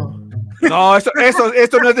Boliviano. No, esto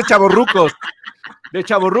no es de chavorrucos. De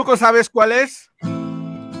chavorrucos, ¿sabes cuál es?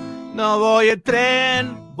 No voy en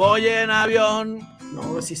tren, voy en avión.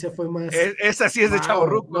 No, sí se fue más. Esa sí es de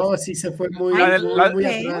chavorrucos. No, sí se fue muy atrás.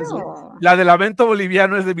 La de Lamento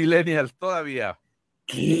Boliviano es de Millennials, todavía.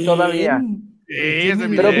 ¿Qué? Todavía. Sí,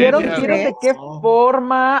 pero vieron de qué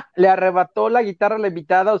forma le arrebató la guitarra a la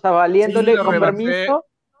invitada, o sea, valiéndole con permiso.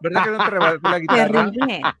 ¿Verdad que no te arrebató la guitarra?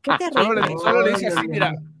 Terrible, qué terrible. Solo le hice así,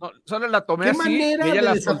 mira, solo la tomé así. ¿Qué manera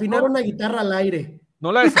de desafinar una guitarra al aire?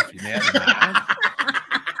 No la desafiné.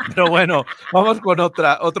 Pero bueno, vamos con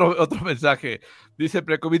otro mensaje. Dice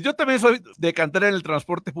Precovid, yo también soy de cantar en el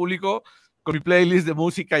transporte público con mi playlist de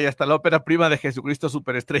música y hasta la ópera prima de Jesucristo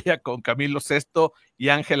Superestrella con Camilo Sesto y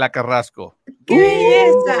Ángela Carrasco. ¡Qué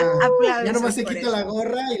belleza! Aplausos. Ya nomás se quita la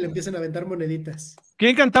gorra y le empiezan a aventar moneditas.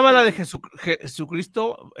 ¿Quién cantaba la de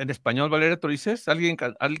Jesucristo en español, Valeria Torices? ¿Alguien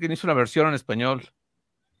hizo una versión en español?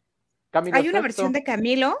 Hay una versión de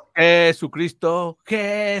Camilo. Jesucristo.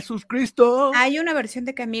 Hay una versión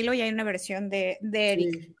de Camilo y hay una versión de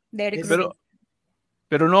Eric. Sí, de Eric.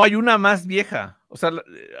 Pero no hay una más vieja. O sea,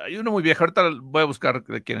 hay uno muy viejo, ahorita voy a buscar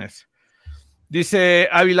de quién es. Dice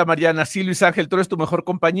Ávila Mariana, sí, Luis Ángel, tú eres tu mejor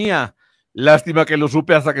compañía. Lástima que lo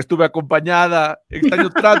supe hasta que estuve acompañada. Extraño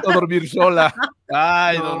trato dormir sola.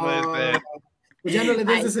 Ay, no puede ser. Pues ya no le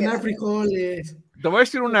des de cenar frijoles. Te voy a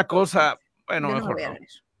decir una cosa. Bueno, mejor no.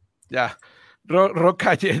 Ya.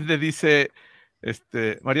 Roca Allende dice,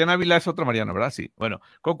 Mariana Ávila es otra Mariana, ¿verdad? Sí. Bueno,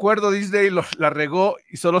 concuerdo, Disney la regó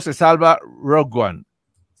y solo se salva Rogue One.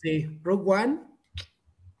 Sí, Rogue One,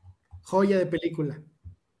 joya de película.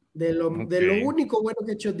 De lo único bueno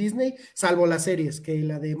que ha hecho Disney, salvo las series, que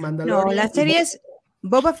la de Mandalorian. No, las series,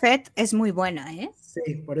 Boba Fett es muy buena, ¿eh?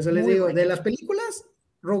 Sí, por eso les digo, de las películas,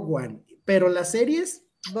 Rogue One, pero las series...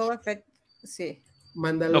 Boba Fett, sí.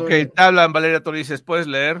 Mandalorian. Ok, te hablan, Valeria Torices, ¿puedes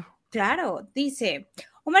leer? Claro, dice...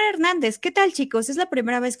 Omar Hernández, ¿qué tal, chicos? Es la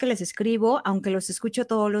primera vez que les escribo, aunque los escucho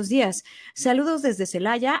todos los días. Saludos desde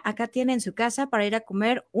Celaya. Acá tienen su casa para ir a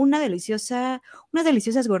comer unas deliciosas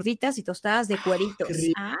gorditas y tostadas de cueritos.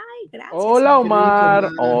 Ay, gracias. Hola,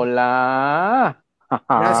 Omar. Rico, Hola.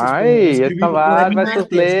 Gracias. Ay, esta barba,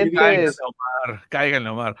 estos lentes. Cáiganle,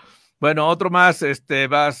 Omar. Bueno, otro más,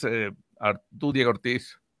 vas, tú, Diego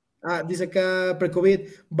Ortiz. Dice acá pre-COVID,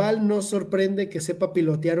 Val no sorprende que sepa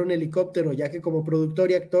pilotear un helicóptero, ya que como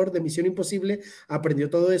productor y actor de Misión Imposible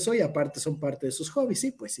aprendió todo eso y aparte son parte de sus hobbies,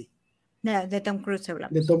 sí, pues sí. De Tom Cruise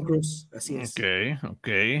hablamos. De Tom Cruise, así es.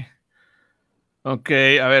 Ok,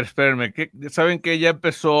 a ver, espérenme, ¿saben que ya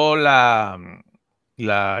empezó la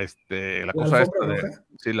cosa esta de...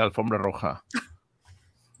 Sí, la alfombra roja.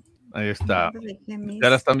 Ahí está. ¿Ya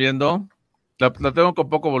la están viendo? La tengo con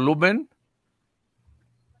poco volumen.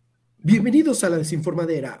 Bienvenidos a La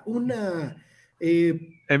Desinformadera,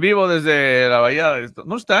 en vivo desde la bahía.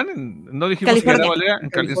 ¿No están? ¿No dijimos California.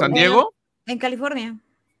 que era en San Diego? En California.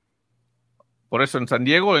 Por eso, ¿en San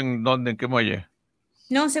Diego? ¿En dónde? ¿En qué muelle?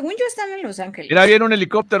 No, según yo están en Los Ángeles. Mira, viene un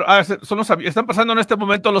helicóptero. Están pasando en este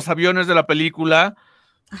momento los aviones de la película.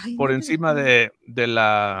 Ay, por encima de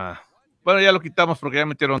la... Bueno, ya lo quitamos porque ya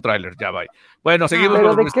metieron tráiler, ya va. Bueno, seguimos con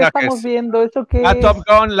los mensajes. ¿Qué estamos viendo? ¿Eso qué es? Top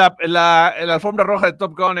Gun, la alfombra roja de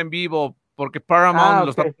Top Gun en vivo, porque Paramount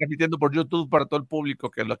lo está transmitiendo por YouTube para todo el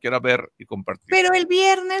público que lo quiera ver y compartir. Pero el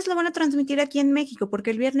viernes lo van a transmitir aquí en México,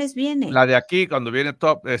 porque el viernes viene. La de aquí, cuando viene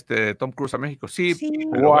Tom Cruise a México, sí.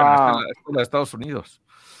 Pero wow. Bueno, esta es la de Estados Unidos.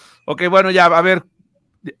 Ok, bueno, ya, a ver,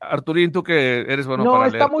 Arturín, tú que eres bueno para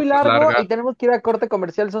leer. No, está muy largo y tenemos que ir a corte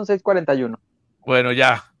comercial, son 6:41. Bueno,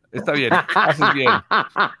 ya. Está bien, haces bien.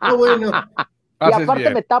 Bueno. Y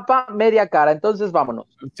aparte me tapa media cara, entonces vámonos.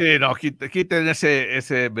 Sí, no, quiten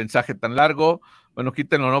ese mensaje tan largo. Bueno,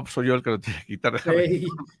 quítenlo, no, pues soy yo el que lo tiene que quitar.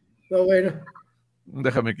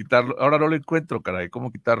 Déjame quitarlo. Ahora no lo encuentro, caray.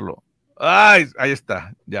 ¿Cómo quitarlo? ¡Ay! Ahí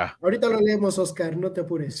está, ya. Ahorita lo leemos, Oscar, no te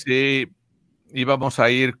apures. Sí, y vamos a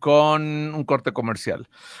ir con un corte comercial.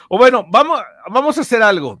 O bueno, vamos a hacer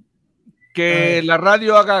algo. Que la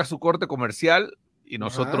radio haga su corte comercial. Y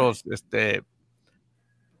nosotros,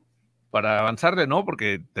 para avanzarle, ¿no?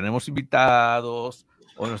 Porque tenemos invitados,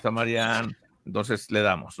 hoy no está Marian, entonces le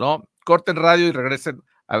damos, ¿no? Corten radio y regresen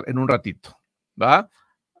en un ratito, ¿va?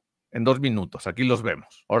 En 2 minutos, aquí los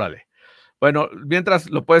vemos, órale. Bueno, mientras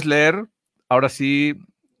lo puedes leer, ahora sí,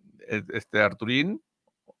 Arturín.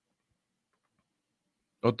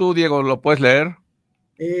 O tú, Diego, ¿lo puedes leer?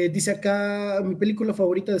 Dice acá, mi película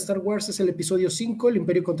favorita de Star Wars es el episodio 5, El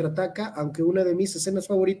Imperio Contraataca, aunque una de mis escenas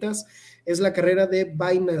favoritas es la carrera de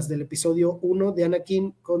vainas del episodio 1 de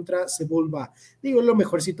Anakin contra Sebulba. Digo, es lo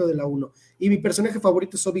mejorcito de la 1. Y mi personaje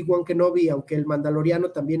favorito es Obi-Wan Kenobi, aunque el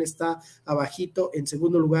Mandaloriano también está abajito en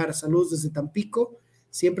segundo lugar. Saludos desde Tampico.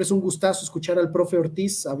 Siempre es un gustazo escuchar al profe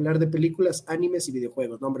Ortiz hablar de películas, animes y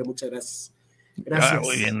videojuegos. No, hombre, muchas gracias. Gracias.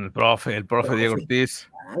 Muy bien, el profe Diego Ortiz.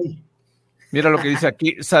 Ay. Mira lo que dice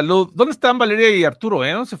aquí. Salud. ¿Dónde están Valeria y Arturo?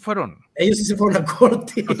 ¿Dónde se fueron? Ellos sí se fueron a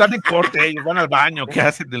corte. No están en corte, ellos van al baño. ¿Qué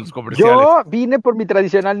hacen de los comerciales? Yo vine por mi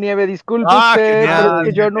tradicional nieve, disculpe usted, pero es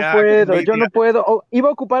que yo no puedo. Iba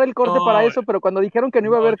a ocupar el corte para eso, pero cuando dijeron que no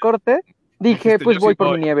iba a haber corte, dije, pues voy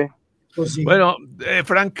por mi nieve. Pues sí. Bueno,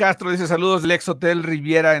 Frank Castro dice saludos del ex Hotel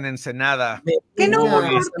Riviera en Ensenada. ¿Qué no hubo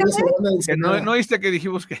corte? No viste que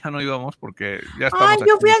dijimos que ya no íbamos porque ya estamos. Ay,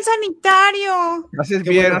 yo fui al sanitario. Haces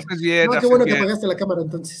bien. No, qué bueno que apagaste la cámara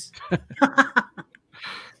entonces.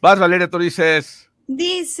 Vas, Valeria, tú dices.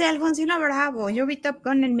 Dice Alfonsino Bravo, yo vi Top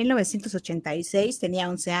Gun en 1986, tenía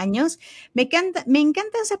 11 años. Me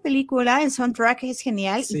encanta esa película, el soundtrack es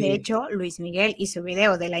genial, sí. Y de hecho Luis Miguel y su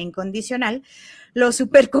video de La Incondicional lo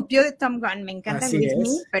supercopió de Top Gun. Me encanta Luis Miguel,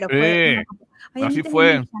 pero fue... Así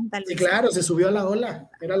fue. Sí, claro, se subió a la ola,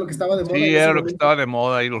 era lo que estaba de moda. Sí, era lo que estaba de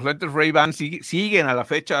moda, y los lentes Ray-Ban siguen a la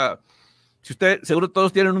fecha. Si usted, seguro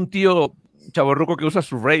todos tienen un tío chavorruco que usa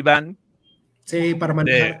su Ray-Ban. Sí, para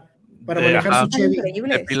manejar su Chevy.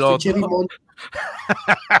 De piloto. Su Chevy Monte.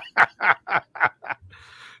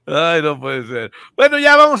 Ay, no puede ser. Bueno,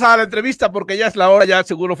 ya vamos a la entrevista porque ya es la hora, ya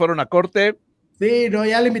seguro fueron a corte. Sí, no,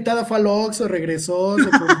 ya la invitada fue al Oxxo, regresó.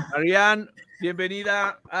 Marian,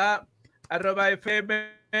 bienvenida a @FM.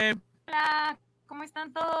 Hola, ¿cómo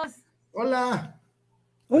están todos? Hola.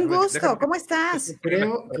 Un gusto, ¿cómo estás?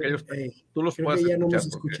 Creo tú los que puedes ya no nos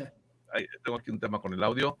escuchar. escucha. Tengo aquí un tema con el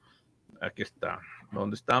audio. Aquí está.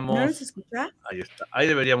 ¿Dónde estamos? ¿No nos escucha? Ahí está. Ahí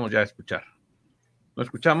deberíamos ya escuchar. ¿No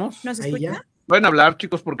escuchamos? ¿Nos escucha? Ya. Pueden hablar,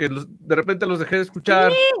 chicos, porque de repente los dejé de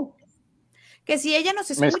escuchar. Sí. Que si ella nos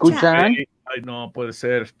escucha. ¿Me escuchan? Ay, no puede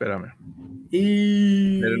ser, espérame.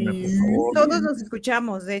 Espérenme, por favor. Todos nos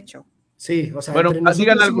escuchamos, de hecho. Sí, o sea, Bueno, entre nosotros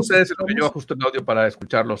digan algo nos ustedes en lo que escuchamos. yo ajusto el audio para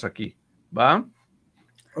escucharlos aquí. ¿Va?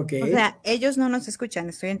 Ok. O sea, ellos no nos escuchan,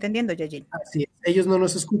 estoy entendiendo, Yajin. Así es. Ellos no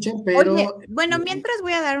nos escuchan, pero... Oye, bueno, mientras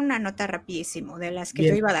voy a dar una nota rapidísimo de las que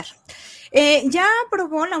Bien. yo iba a dar. Ya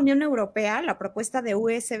aprobó la Unión Europea la propuesta de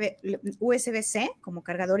USB-C como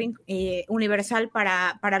cargador universal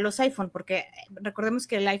para los iPhone, porque recordemos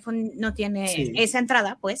que el iPhone no tiene esa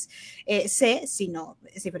entrada, pues, C, sino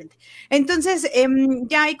es diferente. Entonces,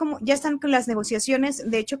 ya están con las negociaciones,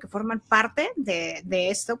 de hecho, que forman parte de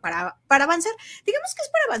esto para avanzar. Digamos que es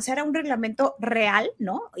para avanzar a un reglamento real,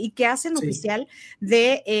 ¿no? Y que hacen oficial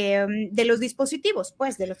de los dispositivos,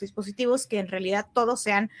 pues, de los dispositivos que en realidad todos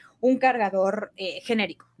sean un cargador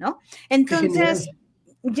genérico, ¿no? Entonces,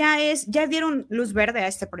 ya dieron luz verde a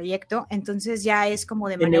este proyecto, entonces ya es como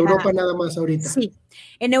de manera... En Europa nada más ahorita. Sí,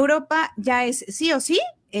 en Europa ya es sí o sí,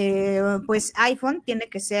 pues iPhone tiene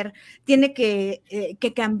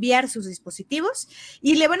que cambiar sus dispositivos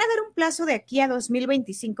y le van a dar un plazo de aquí a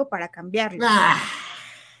 2025 para cambiarlo.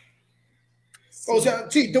 Sí. O sea,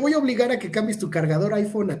 sí, te voy a obligar a que cambies tu cargador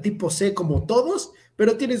iPhone a tipo C como todos,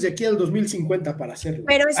 pero tienes de aquí al 2050 para hacerlo.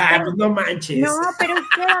 Pero espérate, pues no manches. No, pero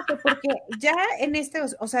espérate, porque ya en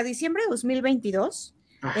diciembre de 2022,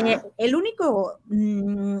 el único,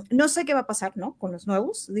 no sé qué va a pasar, ¿no? Con los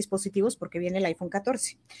nuevos dispositivos, porque viene el iPhone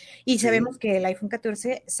 14. Y sabemos que el iPhone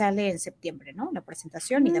 14 sale en septiembre, ¿no? La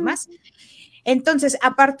presentación y demás. Entonces,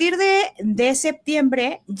 a partir de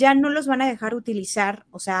septiembre ya no los van a dejar utilizar,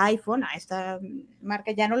 o sea, iPhone, a esta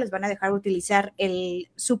marca ya no les van a dejar utilizar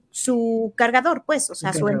su cargador, pues, o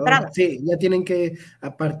sea, su entrada. Sí, ya tienen que,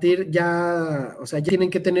 ya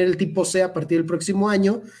tienen que tener el tipo C a partir del próximo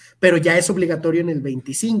año, pero ya es obligatorio en el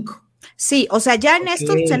 25. Sí, o sea, ya en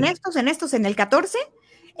el 14,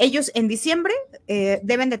 ellos en diciembre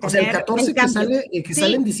deben de tener. O sea, el 14 que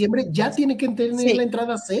sale en diciembre ya tiene que tener la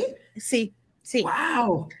entrada C. Sí. Sí.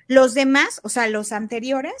 ¡Wow! Los demás, o sea, los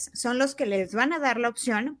anteriores, son los que les van a dar la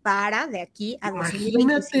opción para de aquí a 2025.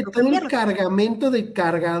 Imagínate todo el cargamento de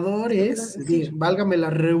cargadores, válgame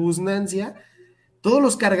la redundancia, todos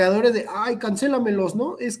los cargadores de, cancélamelos,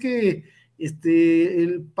 ¿no? Es que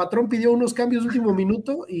el patrón pidió unos cambios de último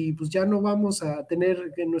minuto y pues ya no vamos a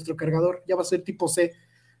tener nuestro cargador, ya va a ser tipo C.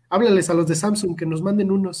 Háblales a los de Samsung que nos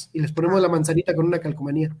manden unos y les ponemos la manzanita con una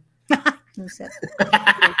calcomanía. No sé.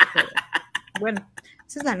 Bueno,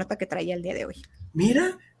 esa es la nota que traía el día de hoy.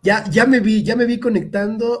 Mira, ya me vi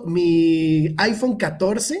conectando mi iPhone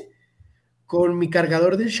 14 con mi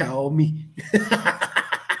cargador del Xiaomi.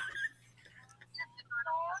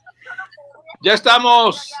 Ya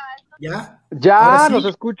estamos. ¿Ya? ¿Nos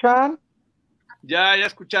escuchan? Ya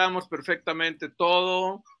escuchamos perfectamente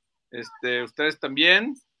todo. ¿Ustedes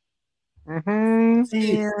también? Uh-huh.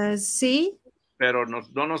 Sí. Pero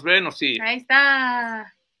no nos ven, ¿o sí? Ahí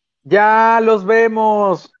está. Ya los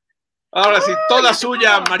vemos. Ahora sí, toda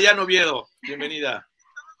suya, Marian Oviedo. Bienvenida.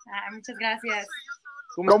 Muchas gracias.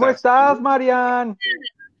 ¿Cómo estás, Marian?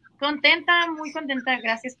 Contenta, muy contenta.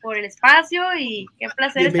 Gracias por el espacio y qué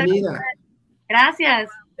placer Bienvenida. estar con ustedes.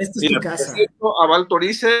 Gracias. Esta es tu casa. A Val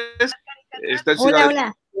Torices, está en Ciudad Hola.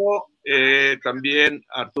 de México, también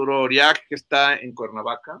Arturo Oriac, que está en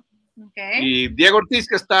Cuernavaca. Okay. Y Diego Ortiz,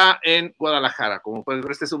 que está en Guadalajara. Como puedes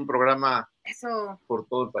ver, este es un programa por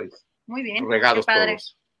todo el país. Muy bien. Regados qué padre.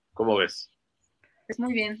 todos. ¿Cómo ves? Pues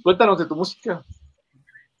muy bien. Cuéntanos de tu música.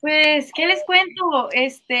 Pues, ¿qué les cuento?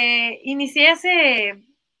 Inicié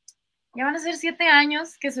ya van a ser 7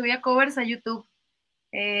 años que subía covers a YouTube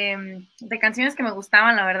de canciones que me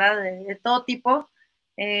gustaban, la verdad, de todo tipo.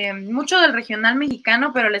 Mucho del regional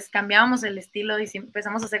mexicano, pero les cambiábamos el estilo y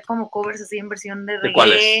empezamos a hacer como covers así en versión de reggae.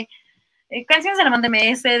 ¿Cuáles? Canciones de la banda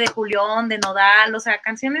MS, de Julián, de Nodal, o sea,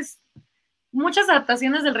 canciones, muchas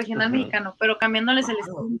adaptaciones del regional mexicano, pero cambiándoles el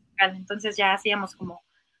estilo musical. Entonces ya hacíamos como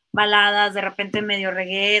baladas, de repente medio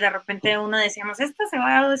reggae, de repente una decíamos, esta se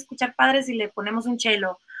va a escuchar padre si le ponemos un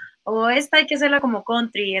cello, o esta hay que hacerla como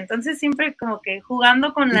country. Entonces siempre como que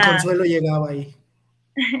jugando con y Consuelo llegaba ahí.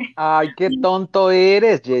 Ay, qué tonto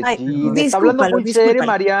eres, Yejin. Está hablando muy serio,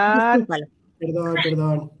 Marian.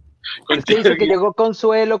 Perdón. Es que dice que llegó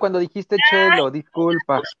Consuelo cuando dijiste Chelo,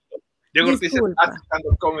 disculpa. Diego Ortiz está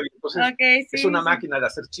stand-up comedy, entonces okay, sí, es una máquina de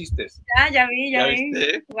hacer chistes. Ya vi.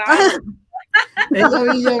 Wow.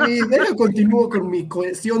 Ya vi. Deja, continúo con mi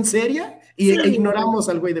cuestión seria y ignoramos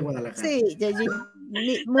al güey de Guadalajara. Sí,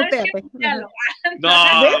 muteate. No,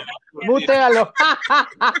 mutealo.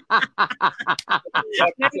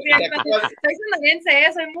 Soy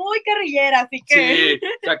sonorense, soy muy carrillera, así que... Sí,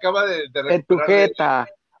 se acaba de recuperar. En tu jeta.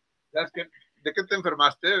 ¿Sabes qué? ¿De qué te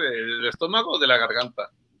enfermaste? ¿Del estómago o de la garganta?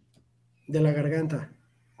 De la garganta.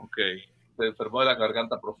 Ok, se enfermó de la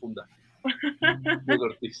garganta profunda. Diego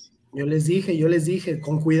Ortiz. Yo les dije,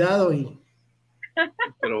 con cuidado y...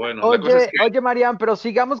 Pero bueno, oye, Marian, pero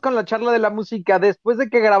sigamos con la charla de la música. Después de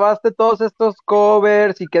que grabaste todos estos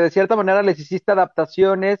covers y que de cierta manera les hiciste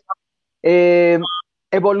adaptaciones,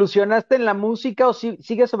 ¿evolucionaste en la música o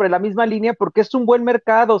sigues sobre la misma línea? Porque es un buen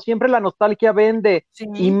mercado, siempre la nostalgia vende, sí.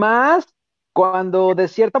 Y más cuando de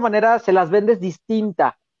cierta manera se las vendes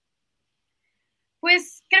distinta.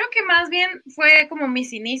 Pues creo que más bien fue como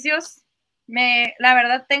mis inicios. La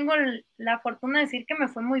verdad tengo la fortuna de decir que me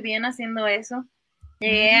fue muy bien haciendo eso.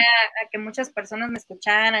 Llegué a que muchas personas me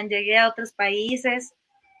escucharan, llegué a otros países,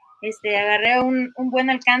 agarré un buen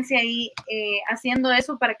alcance ahí haciendo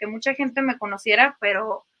eso para que mucha gente me conociera,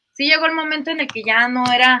 pero sí llegó el momento en el que ya no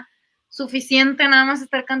era suficiente nada más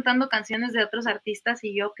estar cantando canciones de otros artistas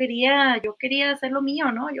y yo quería hacer lo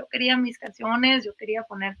mío, ¿no? Yo quería mis canciones, yo quería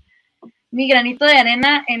poner mi granito de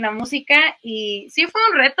arena en la música y sí fue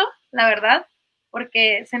un reto, la verdad,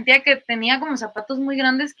 porque sentía que tenía como zapatos muy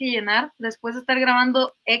grandes que llenar después de estar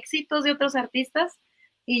grabando éxitos de otros artistas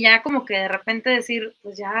y ya como que de repente decir,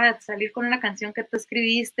 pues ya salir con una canción que tú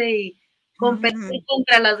escribiste y competir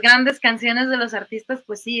contra las grandes canciones de los artistas,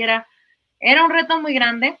 pues sí, era un reto muy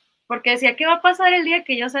grande, porque decía, ¿qué va a pasar el día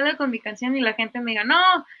que yo salga con mi canción y la gente me diga, no,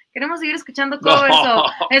 queremos seguir escuchando covers o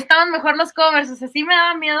estaban mejor los covers? O sea, sí me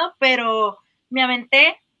daba miedo, pero me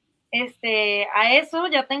aventé a eso.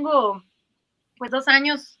 Ya tengo pues 2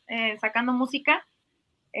 años sacando música,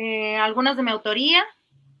 algunas de mi autoría.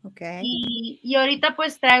 Okay. Y ahorita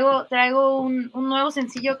pues traigo un nuevo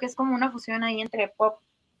sencillo que es como una fusión ahí entre pop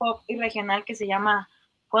y regional que se llama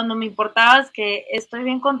Cuando me importabas, que estoy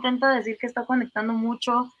bien contenta de decir que está conectando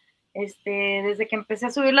mucho. Desde que empecé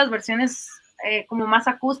a subir las versiones como más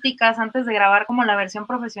acústicas antes de grabar como la versión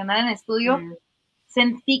profesional en estudio,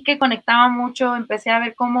 sentí que conectaba mucho, empecé a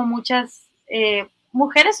ver cómo muchas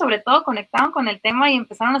mujeres sobre todo conectaban con el tema y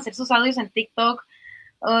empezaron a hacer sus audios en TikTok,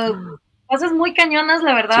 cosas muy cañonas,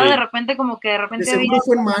 la verdad, sí. De repente de seguro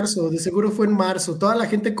fue en marzo, toda la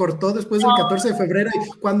gente cortó después del 14 de febrero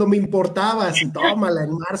y cuando me importabas, y tómala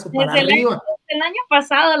en marzo para arriba. El año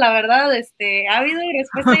pasado, la verdad, ha habido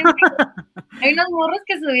respuesta. Hay unos morros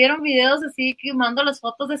que subieron videos así, quemando las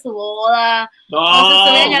fotos de su boda.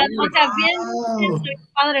 Bien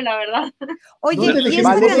padre, la verdad. Oye,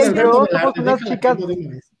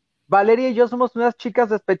 Valeria y yo somos unas chicas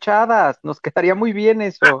despechadas, nos quedaría muy bien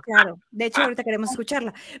eso. Claro, de hecho ahorita queremos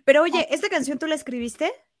escucharla. Pero oye, ¿esta canción tú la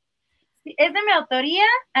escribiste? Sí, es de mi autoría,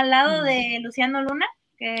 al lado de Luciano Luna,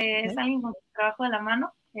 que es alguien con trabajo de la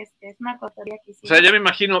mano. Es una coautoría que hicimos. O sea, ya me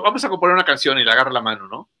imagino, vamos a componer una canción y le agarra la mano,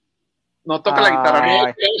 ¿no? No, toca la guitarra. No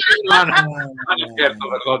es cierto,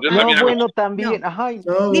 perdón. Bueno, también. Ay,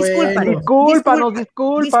 Discúlpanos.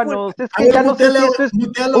 Es que ya no sé si esto es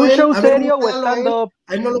un show serio o stand-up.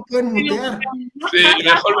 Ahí no lo pueden mutear. Sí,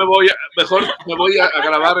 mejor me voy a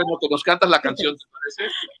grabar en lo que nos cantas la canción, ¿te parece?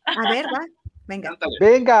 A ver, va. Venga. Cántale.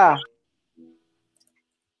 Venga.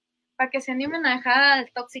 Para que se animen a dejar al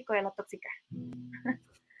tóxico y a la tóxica.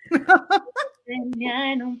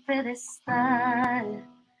 Tenía en un pedestal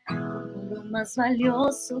lo más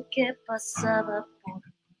valioso que pasaba por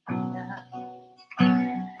mi vida.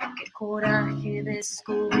 Qué coraje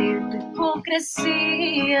descubrir tu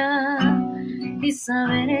hipocresía y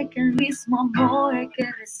saber que el mismo amor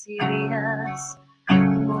que recibías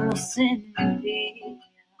no lo sentías.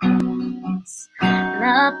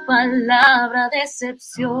 La palabra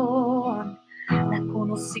decepción la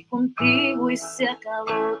conocí contigo y se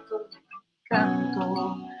acabó todo mi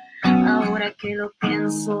canto. Ahora que lo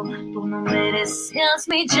pienso, tú no merecías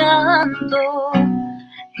mi llanto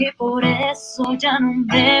y por eso ya no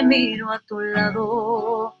me miro a tu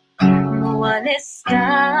lado. No vales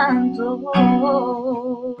tanto.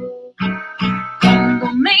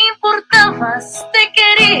 Cuando me importabas, te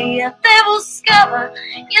quería, te buscaba. buscaba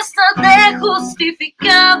y hasta te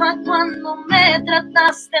justificaba cuando me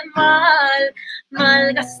trataste mal.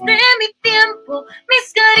 Malgasté mi tiempo,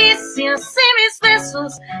 mis caricias y mis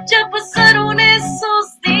besos. Ya pasaron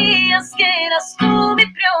esos días que eras tú mi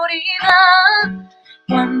prioridad.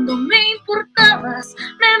 Cuando me importabas,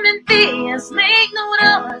 me mentías, me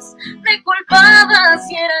ignorabas, me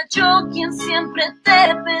culpabas y era yo quien siempre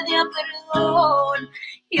te pedía perdón.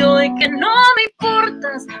 Y hoy que no me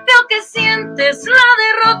importas, veo que sientes la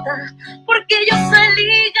derrota, porque yo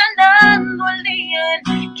salí ganando el día en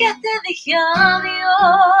que te dije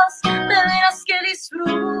adiós. De veras que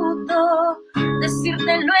disfruto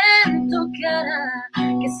decírtelo en tu cara,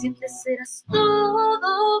 que sientes eras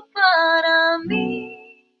todo para mí.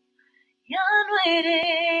 Ya no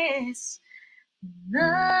eres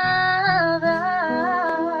nada.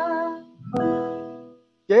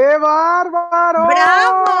 ¡Qué bárbaro!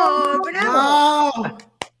 ¡Bravo! ¡Bravo!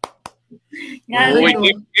 Uy,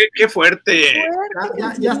 qué fuerte.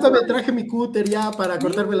 Ya hasta me traje mi cúter ya para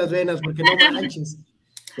cortarme las venas, porque no manches.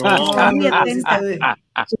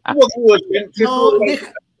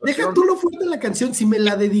 Deja tú lo fuerte de la canción. Si me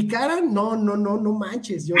la dedicaran, no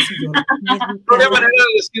manches. Yo sí lloro. ¿No había manera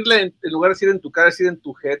de decirle, en lugar de decir en tu cara, decir en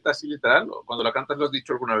tu jeta, así literal? ¿O cuando la cantas lo has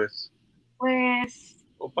dicho alguna vez? Pues...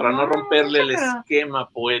 O para no romperle el esquema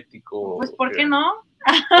poético. Pues, ¿por qué no?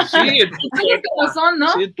 Pues sí, en tu jeta. Como son, ¿no?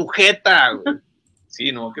 Sí, en tu jeta, güey.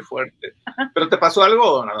 Sí, no, qué fuerte. ¿Pero te pasó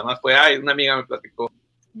algo o nada más fue, una amiga me platicó?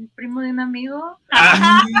 ¿Un primo de un amigo? Yo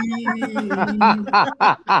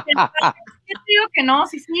digo que no,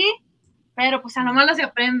 sí, pero pues a lo malo se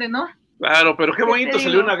aprende, ¿no? Claro, pero qué bonito,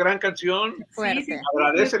 salió una gran canción. Sí.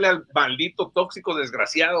 Agradécele al maldito tóxico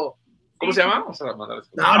desgraciado. ¿Cómo se llama? Vamos a mandarles.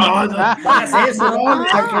 No hagas eso,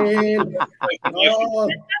 Ángel. No.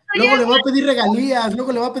 Luego le va a pedir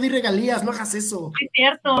regalías, no hagas eso. Sí,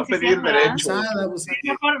 cierto. Va a pedir derechos.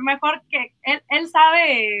 Mejor que él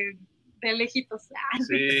sabe de lejitos.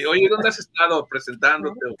 Sí, oye, ¿dónde has estado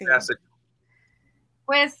presentándote o qué has hecho?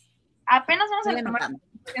 Pues apenas vamos a retomar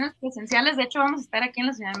presentaciones presenciales. De hecho, vamos a estar aquí en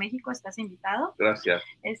la Ciudad de México. Estás invitado. Gracias.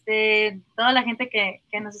 Toda la gente que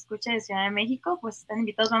nos escucha de Ciudad de México, pues están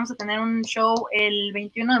invitados. Vamos a tener un show el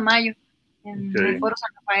 21 de mayo en el Foro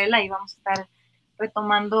San Rafael. Ahí vamos a estar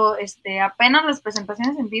retomando apenas las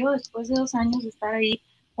presentaciones en vivo después de 2 años de estar ahí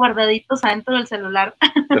guardaditos adentro del celular.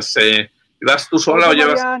 Ya sé. ¿Vas tú sola o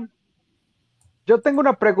llevas? Marian, yo tengo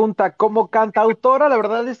una pregunta. Como cantautora, la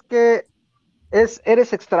verdad es que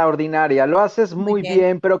eres extraordinaria, lo haces muy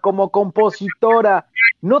bien, pero como compositora,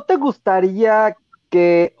 ¿no te gustaría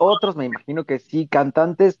que otros, me imagino que sí,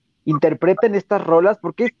 cantantes, interpreten estas rolas?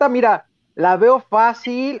 Porque esta, mira, la veo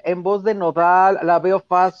fácil en voz de Nodal, la veo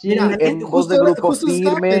fácil en voz de Grupo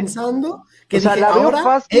Firme. Pensando que o sea, la veo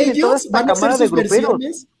fácil en toda esta cámara de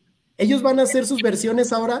gruperos. Ellos van a hacer sus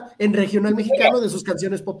versiones ahora en regional mexicano de sus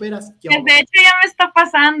canciones poperas. De hecho, ya me está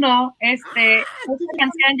pasando. Esta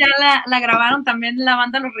canción ya la grabaron también la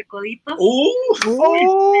banda Los Recoditos.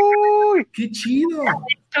 ¡Qué chido!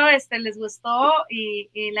 De hecho, les gustó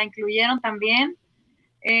y la incluyeron también.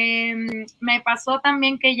 Me pasó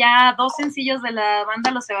también que ya 2 sencillos de la banda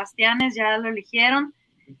Los Sebastianes ya lo eligieron.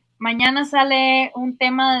 Mañana sale un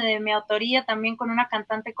tema de mi autoría también con una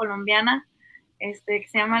cantante colombiana. Que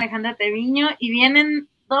se llama Alejandra Treviño, y vienen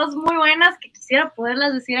 2 muy buenas que quisiera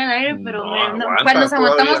poderlas decir al aire, pero nos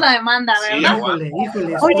aguantamos la demanda, ¿verdad? Sí,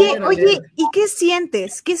 híjole. Oye, ¿y qué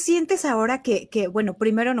sientes? ¿Qué sientes ahora que, bueno,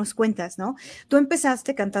 primero nos cuentas, ¿no? Tú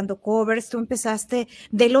empezaste cantando covers, tú empezaste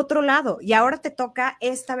del otro lado, y ahora te toca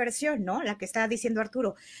esta versión, ¿no? La que está diciendo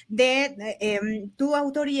Arturo, de tu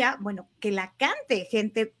autoría, bueno, que la cante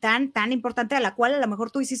gente tan importante a la cual a lo mejor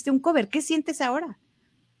tú hiciste un cover. ¿Qué sientes ahora?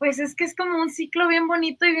 Pues es que es como un ciclo bien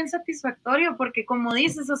bonito y bien satisfactorio, porque como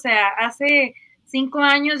dices, o sea, hace 5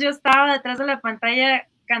 años yo estaba detrás de la pantalla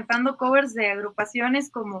cantando covers de agrupaciones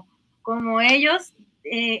como ellos,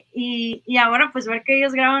 y ahora pues ver que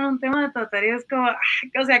ellos graban un tema de tu autoría es como,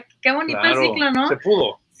 o sea, qué bonito el ciclo, ¿no? Se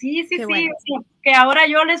pudo. Sí, bueno. Sí, que ahora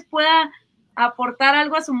yo les pueda aportar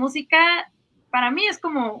algo a su música, para mí es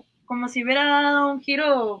como si hubiera dado un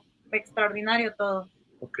giro extraordinario todo.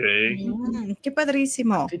 Ok. Qué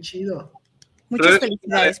padrísimo. Qué chido. Muchas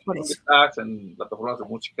felicidades por eso. ¿Estás en plataformas de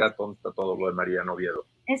música? ¿Dónde está todo lo de Marian Oviedo?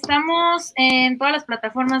 Estamos en todas las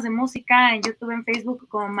plataformas de música, en YouTube, en Facebook,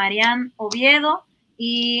 como Marian Oviedo,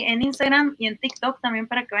 y en Instagram y en TikTok también,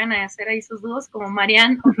 para que vayan a hacer ahí sus dúos, como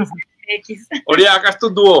Marian X. Oye, hagas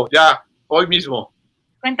tu dúo, ya, hoy mismo.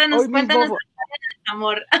 Cuéntanos tu historia de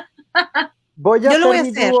amor. Voy a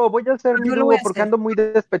hacer mi dúo porque ando muy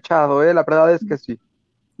despechado, la verdad es que sí.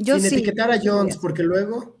 Sin etiquetar a Jones, porque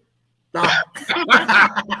luego... No.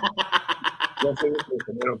 Yo soy un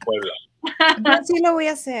ingeniero en Puebla. Yo sí lo voy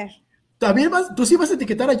a hacer. ¿Tú sí vas a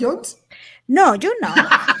etiquetar a Jones? No, yo no.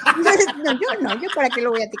 No, yo no. Yo para qué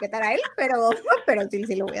lo voy a etiquetar a él, pero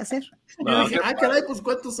sí lo voy a hacer. No, yo dije, caray, pues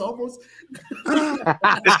 ¿cuántos somos?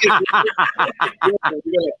 Es que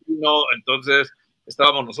no, entonces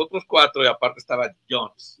estábamos nosotros 4 y aparte estaba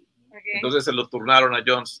Jones. Okay. Entonces se lo turnaron a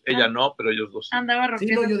Jones. Ella no, pero ellos dos. Andaba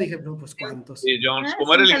rompiendo. Sí, no, yo dije, no, pues ¿cuántos? Sí, Jones.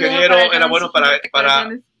 Como era el ingeniero, era bueno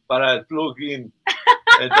para el plugin.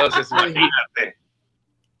 Entonces, imagínate.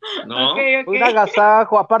 ¿No? Okay. Un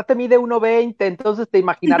agasajo, aparte mide 1.20, entonces te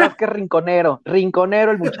imaginarás que es rinconero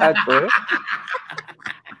el muchacho, ¿eh?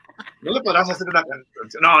 ¿No le podrás hacer una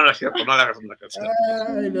canción? No, es cierto, no le hagas una canción.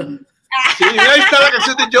 Ay, no. Sí, ahí está la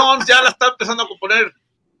canción de Jones, ya la está empezando a componer.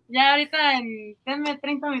 Ya ahorita denme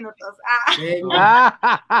 30 minutos. ¡Venga!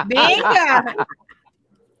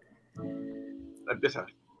 Empieza.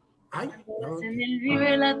 Ay, no. En el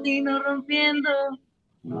Vive Latino rompiendo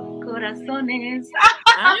corazones.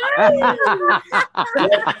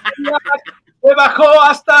 Se bajó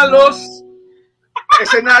hasta los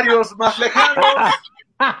escenarios más lejanos.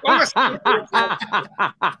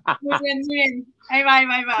 Muy bien. Ahí va.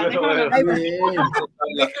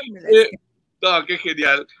 No, qué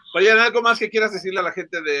genial. Marian, ¿algo más que quieras decirle a la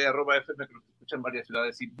gente de @FM que nos escuchan en varias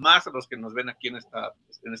ciudades y más a los que nos ven aquí en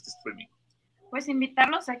este streaming? Pues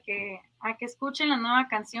invitarlos a que escuchen la nueva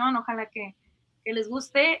canción, ojalá que les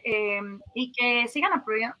guste y que sigan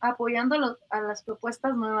apoyando a las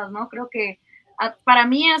propuestas nuevas, ¿no? Creo que para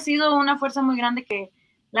mí ha sido una fuerza muy grande que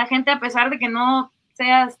la gente, a pesar de que no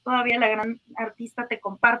seas todavía la gran artista, te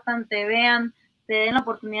compartan, te vean, te den la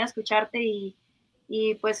oportunidad de escucharte y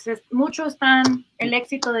pues mucho el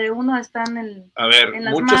éxito de uno está en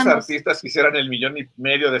las muchos manos. Artistas quisieran 1.5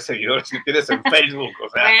 millones de seguidores que tienes en Facebook, o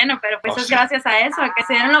sea. Bueno, pero pues es gracias a eso, a que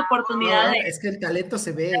se den la oportunidad es que el talento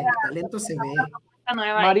se ve,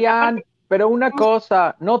 Marian, pero una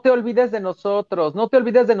cosa, no te olvides de nosotros,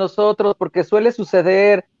 porque suele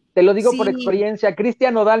suceder, te lo digo por experiencia.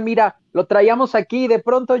 Cristian Nodal, mira, lo traíamos aquí, de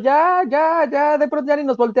pronto ya ni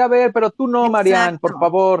nos voltea a ver, pero tú no, Marian, por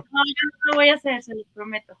favor. No, yo no lo voy a hacer, se los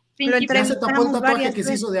prometo. Ya se tapó el tatuaje que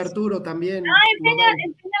se hizo de Arturo también.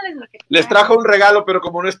 Enséñales lo que les trajo un regalo, pero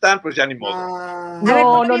como no están, pues ya ni modo.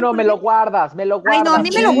 No, me lo guardas. Ay, no, a mí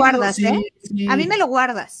me lo guardas, ¿eh? Sí. A mí me lo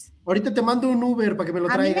guardas. Ahorita te mando un Uber para que me lo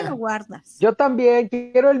traiga. A mí me lo guardas. Yo también,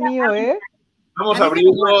 quiero el mío, ¿eh? Vamos a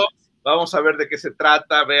abrirlo. Vamos a ver de qué se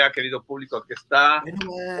trata. Vea, querido público, aquí está.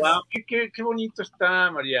 Wow, qué bonito está,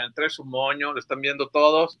 Marian. Trae su moño, lo están viendo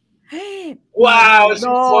todos. ¡Wow! Es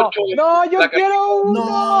un pocho. No, yo quiero uno.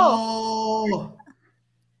 No.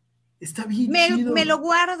 Está bien chido. Me lo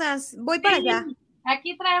guardas. Voy para allá.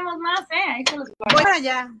 Aquí traemos más, Ahí se los guardo. Voy para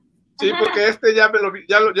allá. Sí, porque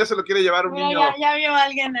ya se lo quiere llevar un niño. Ya vio a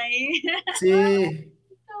alguien ahí. Sí.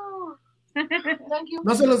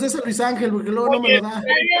 No se los des a Luis Ángel, porque luego no me lo da.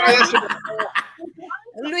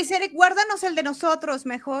 Luis Eric, guárdanos el de nosotros,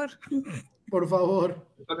 mejor. Por favor.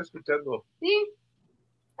 ¿Me están escuchando? Sí.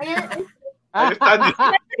 Ahí están.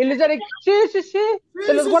 Y Luis Eric, sí.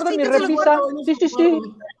 Se los guardo en mi repisa. Sí.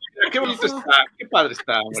 Qué bonito está, qué padre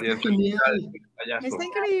está, Marian. Está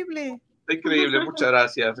increíble. Está increíble, muchas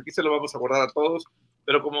gracias. Aquí se lo vamos a guardar a todos,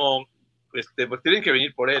 pero como pues tienen que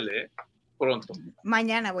venir por él, pronto.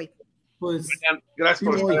 Mañana voy. Pues, gracias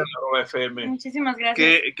por estar en @FM. Muchísimas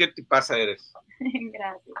gracias. ¿Qué tipaza eres?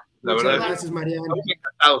 Gracias. La verdad gracias, Marian. Estamos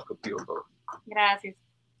encantados contigo todos. Gracias.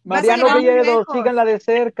 Marian Oviedo, síganla de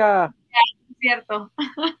cerca. Es cierto.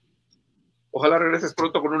 Ojalá regreses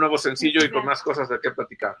pronto con un nuevo sencillo y con más cosas de qué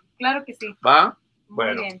platicar. Claro que sí. ¿Va?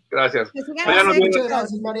 Bueno, gracias. Muchas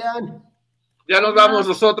gracias, Marian. Ya nos vamos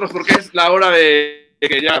nosotros porque es la hora de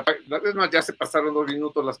que ya se pasaron 2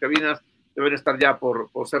 minutos las cabinas. Deben estar ya por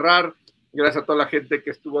cerrar. Gracias a toda la gente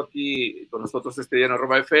que estuvo aquí con nosotros este día en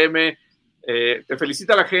 @FM. Te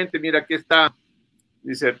felicita la gente, mira, aquí está.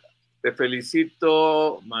 Dice, te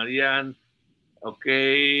felicito, Marian. Ok.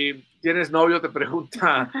 ¿Tienes novio? Te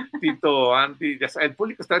pregunta Tito, Andy. El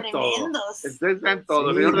público está en todo. Está en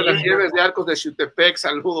todo. Sí, Señor de las Nieves de Arcos de Xutepec,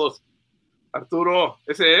 saludos. Arturo,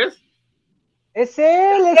 ¿ese es? Es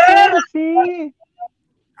él, sí.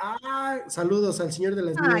 Saludos al señor de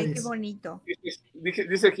las Nieves. Ay, qué bonito.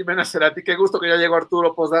 Dice Jimena Cerati, qué gusto que ya llegó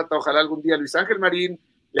Arturo postdata. Ojalá algún día Luis Ángel Marín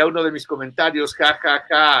lea uno de mis comentarios. Ja, ja,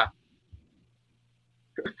 ja.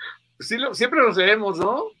 Sí, siempre los leemos,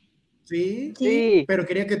 ¿no? Sí, pero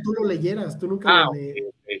quería que tú lo leyeras. Tú nunca lo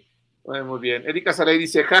lees. Okay. Bueno, muy bien. Erika Saray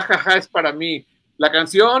dice, ja, ja, ja, es para mí. ¿La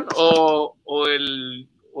canción o el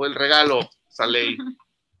regalo, Saley?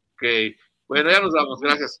 Ok. Bueno, ya nos vamos.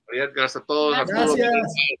 Gracias, Marian. Gracias a todos. Gracias. Arturo,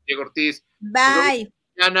 Diego Ortiz. Bye.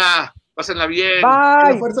 Mañana. Pásenla bien. Bye.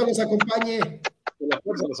 Que la fuerza los acompañe. Que la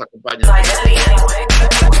fuerza los acompañe.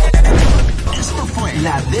 Esto fue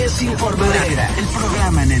La Desinformadera, el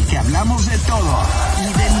programa en el que hablamos de todo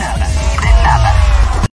y de nada.